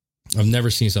 I've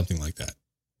never seen something like that.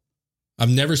 I've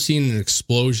never seen an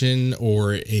explosion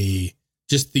or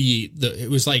just the it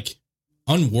was like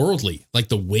unworldly, like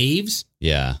the waves.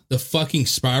 Yeah. The fucking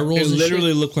spirals. It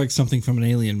literally looked like something from an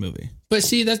alien movie. But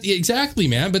see, that's exactly,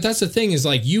 man. But that's the thing is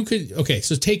like you could, okay,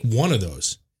 so take one of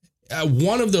those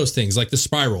things, like the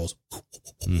spirals.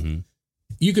 Mm-hmm.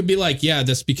 You could be like, yeah,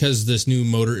 that's because this new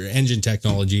motor engine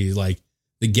technology, like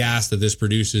the gas that this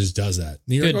produces does that.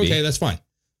 And you're like, okay, that's fine.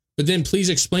 But then please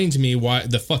explain to me why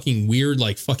the fucking weird,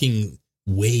 like fucking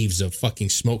waves of fucking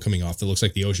smoke coming off that looks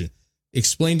like the ocean.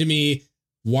 Explain to me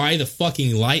why the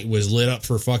fucking light was lit up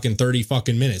for fucking 30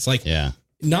 fucking minutes. Like, yeah.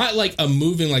 Not like a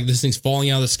moving, like this thing's falling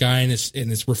out of the sky and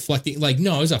it's reflecting. Like,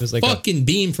 no, it was like fucking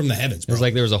beam from the heavens, bro. It was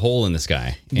like there was a hole in the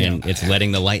sky and it's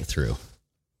letting the light through.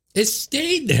 It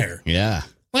stayed there. Yeah.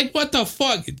 Like, what the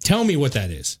fuck? Tell me what that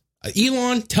is.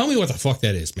 Elon, tell me what the fuck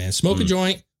that is, man. Smoke a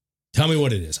joint. Tell me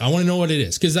what it is. I want to know what it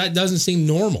is because that doesn't seem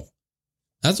normal.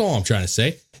 That's all I'm trying to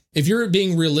say. If you're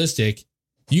being realistic,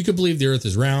 you could believe the earth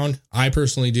is round. I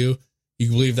personally do. You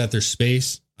can believe that there's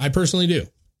space. I personally do.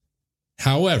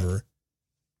 However,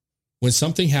 when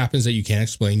something happens that you can't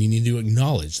explain, you need to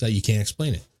acknowledge that you can't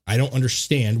explain it. I don't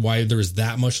understand why there was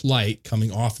that much light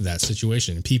coming off of that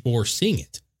situation and people were seeing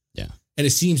it. Yeah. And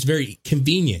it seems very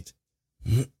convenient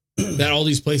that all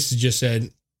these places just said,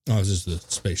 oh, this is the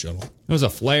space shuttle. It was a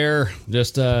flare.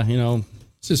 Just,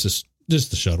 just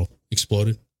the shuttle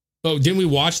exploded. Oh, didn't we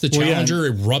watch the Challenger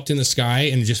erupt in the sky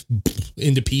and just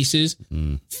into pieces,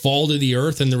 fall to the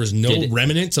earth, and there was no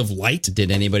remnants of light?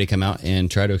 Did anybody come out and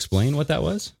try to explain what that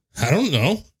was? I don't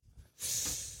know.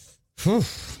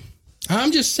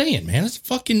 I'm just saying, man, it's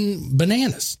fucking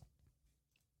bananas.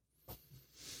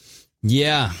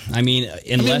 Yeah, I mean,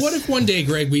 what if one day,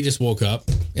 Greg, we just woke up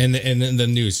and then the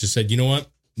news just said, you know what?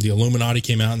 The Illuminati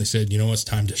came out and they said, you know, it's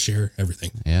time to share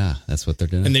everything. Yeah, that's what they're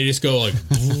doing. And they just go like,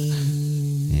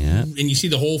 yeah. And you see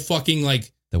the whole fucking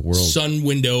like the world sun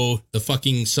window, the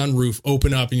fucking sunroof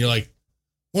open up, and you're like,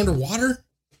 underwater?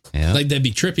 Yeah. Like that'd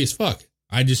be trippy as fuck.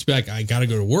 I just be like, I gotta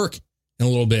go to work in a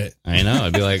little bit. I know.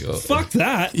 I'd be like, fuck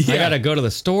that. I gotta go to the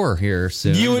store here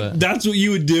soon. That's what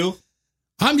you would do.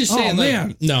 I'm just saying,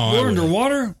 man, no, we're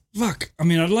underwater. Fuck. I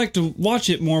mean, I'd like to watch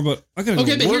it more, but I gotta go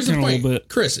to work in a little bit.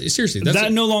 Chris, seriously,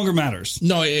 that no longer matters.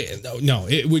 No,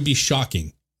 it would be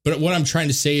shocking. But what I'm trying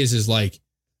to say is like,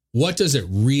 what does it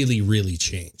really, really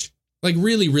change? Like,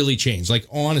 really, really change? Like,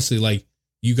 honestly, like,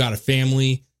 you got a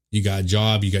family, you got a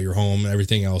job, you got your home, and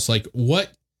everything else. Like, what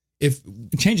if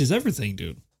it changes everything,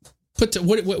 dude? What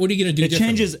are you gonna do? It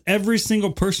changes every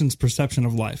single person's perception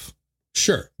of life.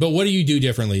 Sure, but what do you do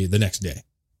differently the next day?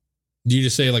 Do you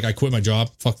just say, like, I quit my job,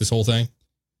 fuck this whole thing?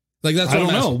 Like, that's what I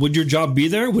don't know. Would your job be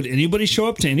there? Would anybody show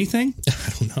up to anything?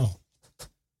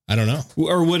 I don't know.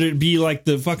 Or would it be like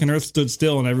the fucking earth stood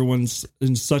still and everyone's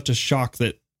in such a shock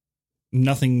that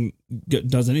nothing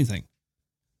does anything?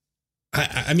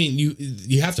 I mean,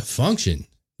 you have to function.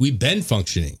 We've been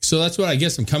functioning. So that's what I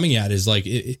guess I'm coming at is like,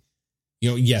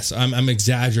 yes, I'm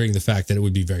exaggerating the fact that it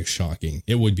would be very shocking.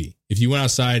 It would be. If you went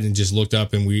outside and just looked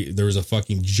up and there was a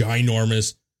fucking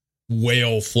ginormous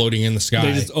whale floating in the sky.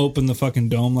 They just open the fucking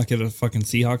dome like at a fucking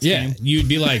Seahawks game. You'd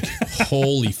be like,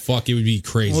 holy fuck, it would be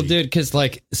crazy. Well, dude, because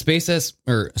like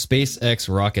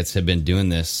SpaceX rockets have been doing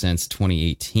this since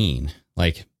 2018.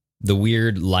 Like the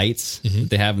weird lights that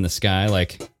they have in the sky,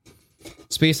 like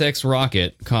SpaceX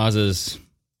rocket causes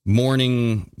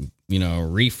morning,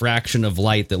 refraction of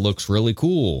light that looks really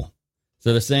cool.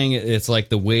 So they're saying it's like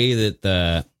the way that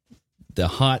the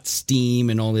hot steam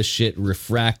and all this shit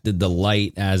refracted the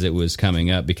light as it was coming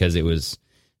up because it was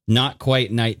not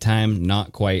quite nighttime,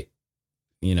 not quite,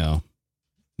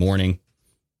 morning.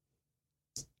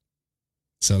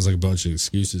 Sounds like a bunch of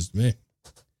excuses to me.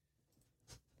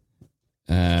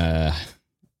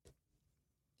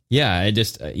 Yeah, I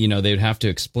just, they would have to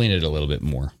explain it a little bit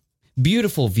more.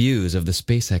 Beautiful views of the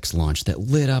SpaceX launch that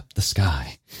lit up the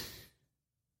sky.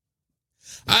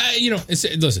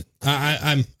 Listen,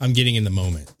 I'm getting in the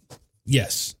moment.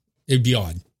 Yes, it'd be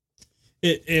odd.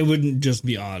 It wouldn't just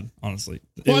be odd, honestly.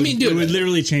 Well, dude, it would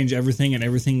literally change everything and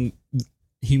everything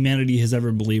humanity has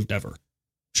ever believed ever.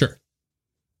 Sure,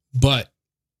 but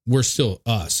we're still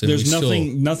us. And there's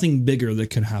nothing bigger that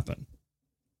could happen.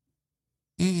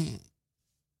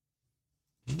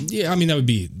 Yeah, that would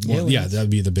be that would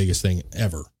be the biggest thing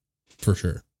ever, for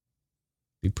sure.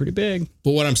 Be pretty big.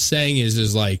 But what I'm saying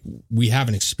is like we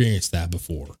haven't experienced that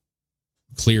before.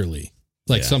 Clearly,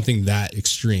 like something that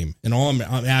extreme. And all I'm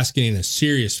asking in a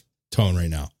serious tone right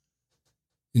now,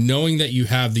 knowing that you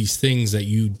have these things that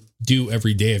you do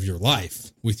every day of your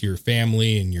life with your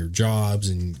family and your jobs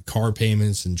and car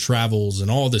payments and travels and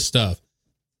all this stuff.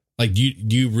 Like, do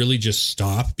you really just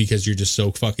stop because you're just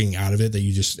so fucking out of it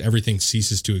that everything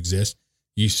ceases to exist?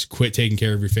 You quit taking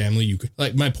care of your family.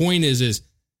 My point is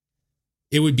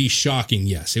it would be shocking.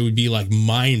 Yes. It would be like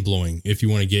mind blowing if you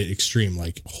want to get extreme.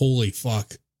 Like, holy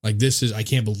fuck. Like I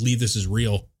can't believe this is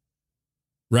real.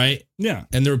 Right? Yeah.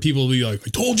 And there are people who be like,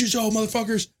 I told you so,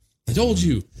 motherfuckers. I told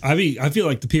you. I feel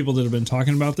like the people that have been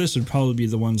talking about this would probably be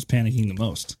the ones panicking the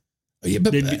most. Yeah,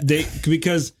 but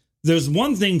because there's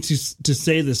one thing to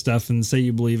say this stuff and say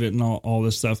you believe it and all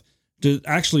this stuff. To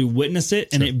actually witness it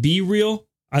and it be real,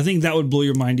 I think that would blow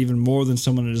your mind even more than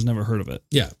someone that has never heard of it.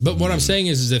 Yeah, but what I'm saying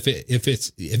is if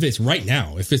it's right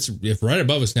now, if right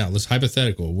above us now, let's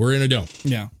hypothetical, we're in a dome.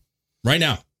 Yeah. Right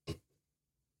now.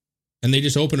 And they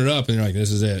just open it up and they're like,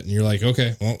 this is it. And you're like,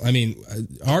 okay, well,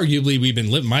 arguably we've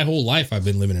been living, my whole life I've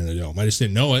been living in a dome. I just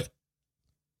didn't know it.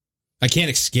 I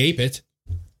can't escape it.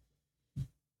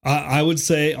 I would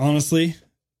say, honestly,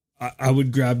 I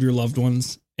would grab your loved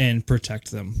ones and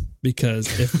protect them, because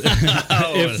if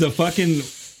the fucking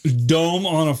dome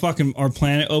on our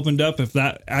planet opened up, if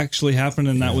that actually happened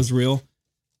and that was real,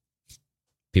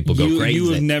 people go crazy.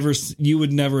 You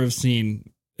would never have seen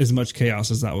as much chaos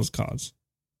as that was caused.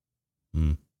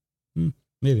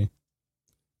 Maybe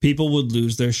people would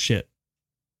lose their shit.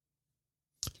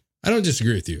 I don't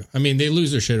disagree with you. They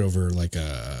lose their shit over like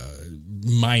a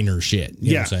minor shit.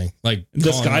 You know what I'm saying? Like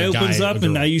the sky opens up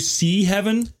and now you see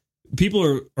heaven.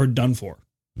 People are done for.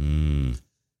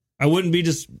 I wouldn't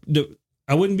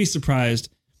be surprised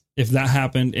if that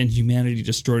happened and humanity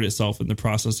destroyed itself in the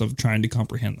process of trying to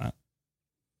comprehend that.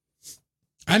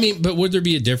 I mean, but would there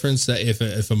be a difference that if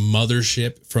a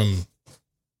mothership from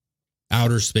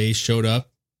outer space showed up?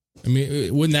 I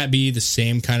mean, wouldn't that be the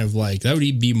same kind of like, that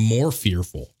would be more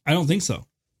fearful? I don't think so.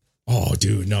 Oh,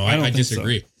 dude, no, I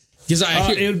disagree. Because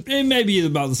it may be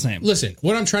about the same. Listen,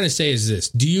 what I'm trying to say is this.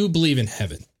 Do you believe in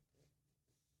heaven?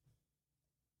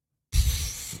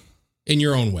 In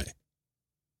your own way.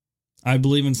 I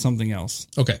believe in something else.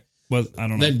 Okay. Well, I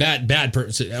don't know. Then bad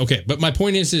person. Okay. But my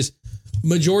point is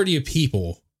majority of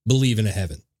people believe in a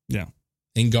heaven. Yeah.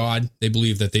 In God, they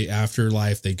believe that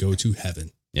afterlife, they go to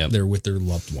heaven. Yeah. They're with their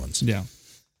loved ones. Yeah.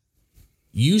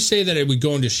 You say that it would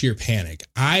go into sheer panic.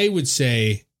 I would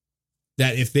say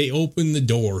that if they opened the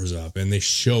doors up and they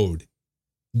showed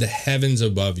the heavens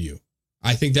above you,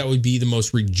 I think that would be the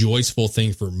most rejoiceful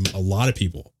thing for a lot of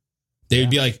people. They would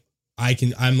be like,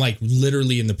 I'm like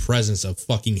literally in the presence of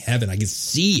fucking heaven. I can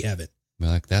see heaven.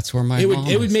 Like, that's where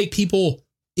it would make people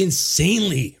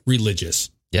insanely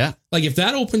religious. Yeah. Like if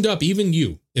that opened up, even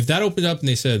you, if that opened up and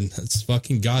they said, that's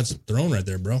fucking God's throne right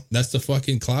there, bro. That's the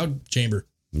fucking cloud chamber.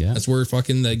 Yeah. That's where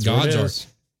fucking the gods are.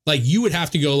 Like you would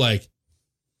have to go like,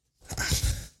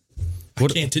 I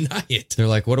can't deny it. They're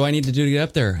like, what do I need to do to get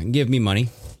up there? Give me money.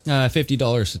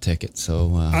 $50 a ticket.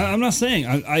 So I'm not saying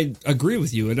I agree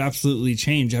with you. It'd absolutely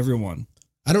change everyone.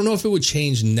 I don't know if it would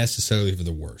change necessarily for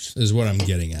the worse, is what I'm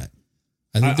getting at.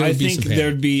 I think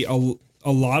there'd be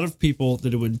a lot of people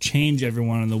that it would change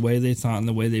everyone in the way they thought and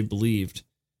the way they believed.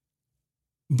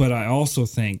 But I also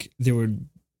think there would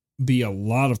be a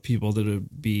lot of people that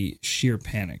would be sheer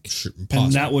panic.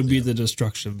 And that would be the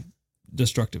destructive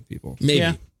people. Maybe.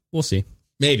 Yeah, we'll see.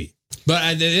 Maybe. But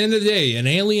at the end of the day, an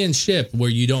alien ship where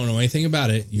you don't know anything about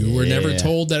it, you were never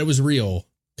told that it was real,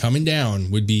 coming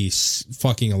down would be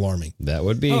fucking alarming. That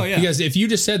would be. Oh, yeah. Because if you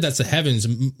just said that's the heavens,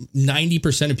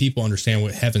 90% of people understand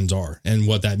what heavens are and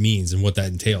what that means and what that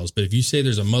entails. But if you say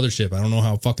there's a mothership, I don't know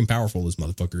how fucking powerful this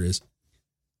motherfucker is.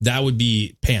 That would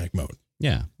be panic mode.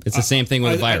 Yeah. It's the same thing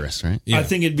with a virus, right? Yeah. I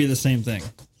think it'd be the same thing,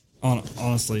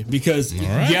 honestly. Because,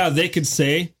 they could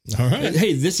say,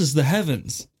 hey, this is the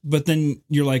heavens. But then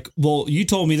you're like, well, you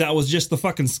told me that was just the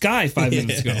fucking sky 5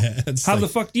 minutes ago. How the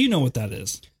fuck do you know what that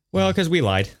is? Well, because we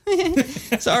lied.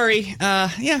 Sorry.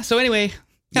 So anyway,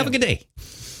 have a good day.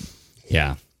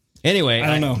 Yeah. Anyway.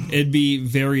 I don't know. It'd be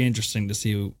very interesting to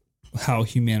see how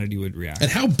humanity would react.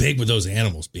 And how big would those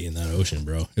animals be in that ocean,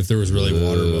 bro? If there was really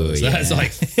water above us. That's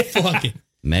like fucking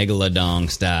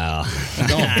Megalodon style.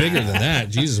 No, bigger than that.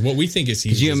 Jesus, what we think is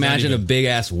huge. Could you imagine a big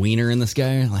ass wiener in the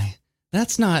sky? Like,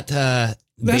 that's not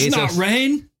that's not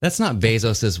rain. That's not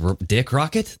Bezos's dick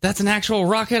rocket. That's an actual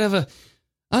rocket of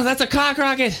that's a cock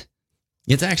rocket.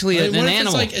 It's actually an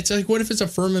animal. It's like, what if it's a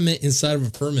firmament inside of a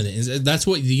firmament? That's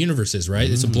what the universe is, right?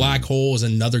 It's a black hole is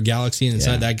another galaxy, and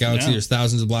inside that galaxy, there's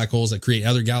thousands of black holes that create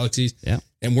other galaxies. Yeah.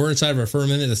 And we're inside of a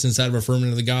firmament that's inside of a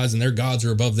firmament of the gods, and their gods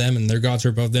are above them, and their gods are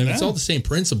above them. Yeah. It's all the same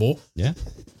principle. Yeah.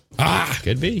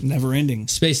 Could be. Never ending.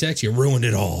 SpaceX, you ruined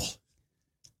it all.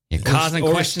 You're causing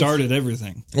questions. Started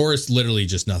everything. Or it's literally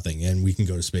just nothing, and we can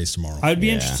go to space tomorrow. I'd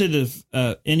be interested if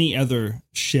any other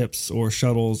ships or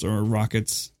shuttles or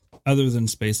rockets other than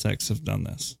SpaceX have done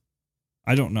this.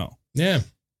 I don't know. Yeah.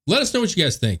 Let us know what you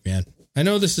guys think, man. I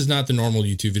know this is not the normal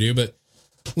YouTube video, but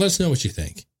let us know what you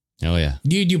think. Oh, yeah.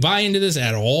 Do you buy into this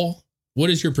at all?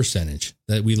 What is your percentage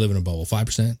that we live in a bubble?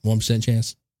 5%? 1%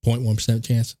 chance? 0.1%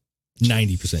 chance?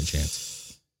 90%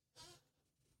 chance?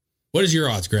 What is your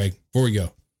odds, Greg, before we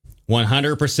go?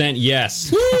 100%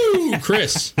 yes. Woo!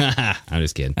 Chris. I'm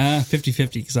just kidding.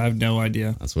 50-50 because I have no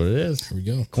idea. That's what it is. Here we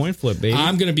go. Coin flip, baby.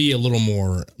 I'm going to be a little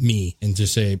more me and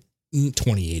just say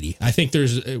 20-80. I think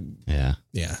there's...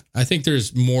 Yeah. I think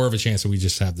there's more of a chance that we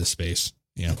just have this space.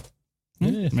 Yeah.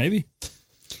 Maybe.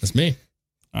 That's me.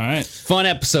 All right. Fun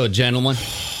episode, gentlemen.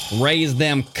 Raise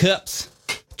them cups.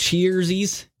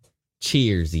 Cheersies.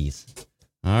 Cheersies.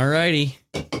 All righty.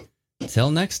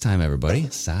 Till next time, everybody.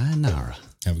 Sayonara.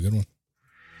 Have a good one.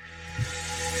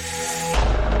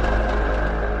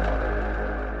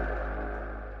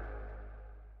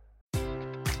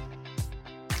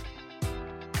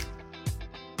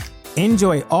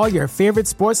 Enjoy all your favorite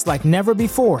sports like never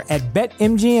before at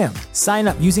BetMGM. Sign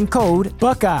up using code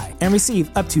Buckeye and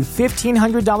receive up to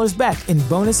 $1,500 back in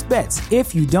bonus bets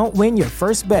if you don't win your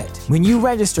first bet. When you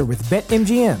register with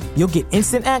BetMGM, you'll get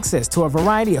instant access to a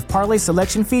variety of parlay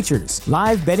selection features,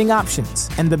 live betting options,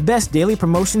 and the best daily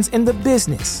promotions in the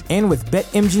business. And with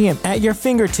BetMGM at your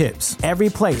fingertips, every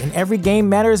play and every game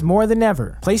matters more than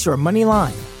ever. Place your money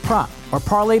line, prop, or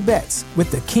parlay bets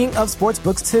with the king of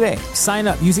sportsbooks today. Sign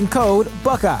up using code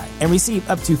Buckeye and receive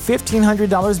up to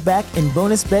 $1,500 back in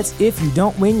bonus bets if you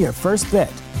don't win your first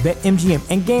bet. BetMGM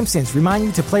and GameSense remind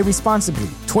you to play responsibly.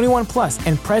 21 plus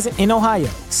and present in Ohio,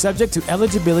 subject to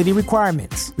eligibility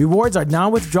requirements. Rewards are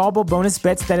non-withdrawable bonus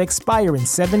bets that expire in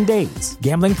 7 days.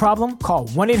 Gambling problem? Call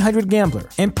 1-800-GAMBLER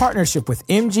in partnership with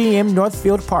MGM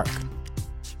Northfield Park.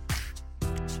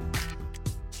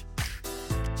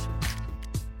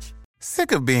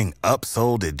 Sick of being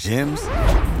upsold at gyms?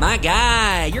 My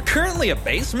guy, you're currently a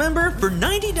base member? For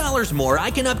 $90 more, I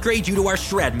can upgrade you to our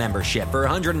Shred membership. For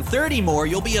 $130 more,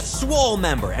 you'll be a Swole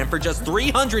member. And for just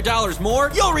 $300 more,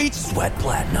 you'll reach Sweat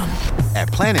Platinum. At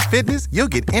Planet Fitness, you'll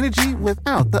get energy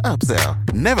without the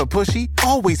upsell. Never pushy,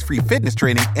 always free fitness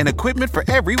training and equipment for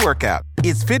every workout.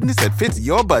 It's fitness that fits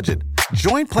your budget.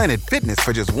 Join Planet Fitness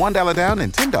for just $1 down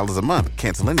and $10 a month.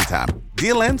 Cancel anytime.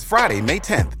 Deal ends Friday, May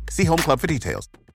 10th. See Home Club for details.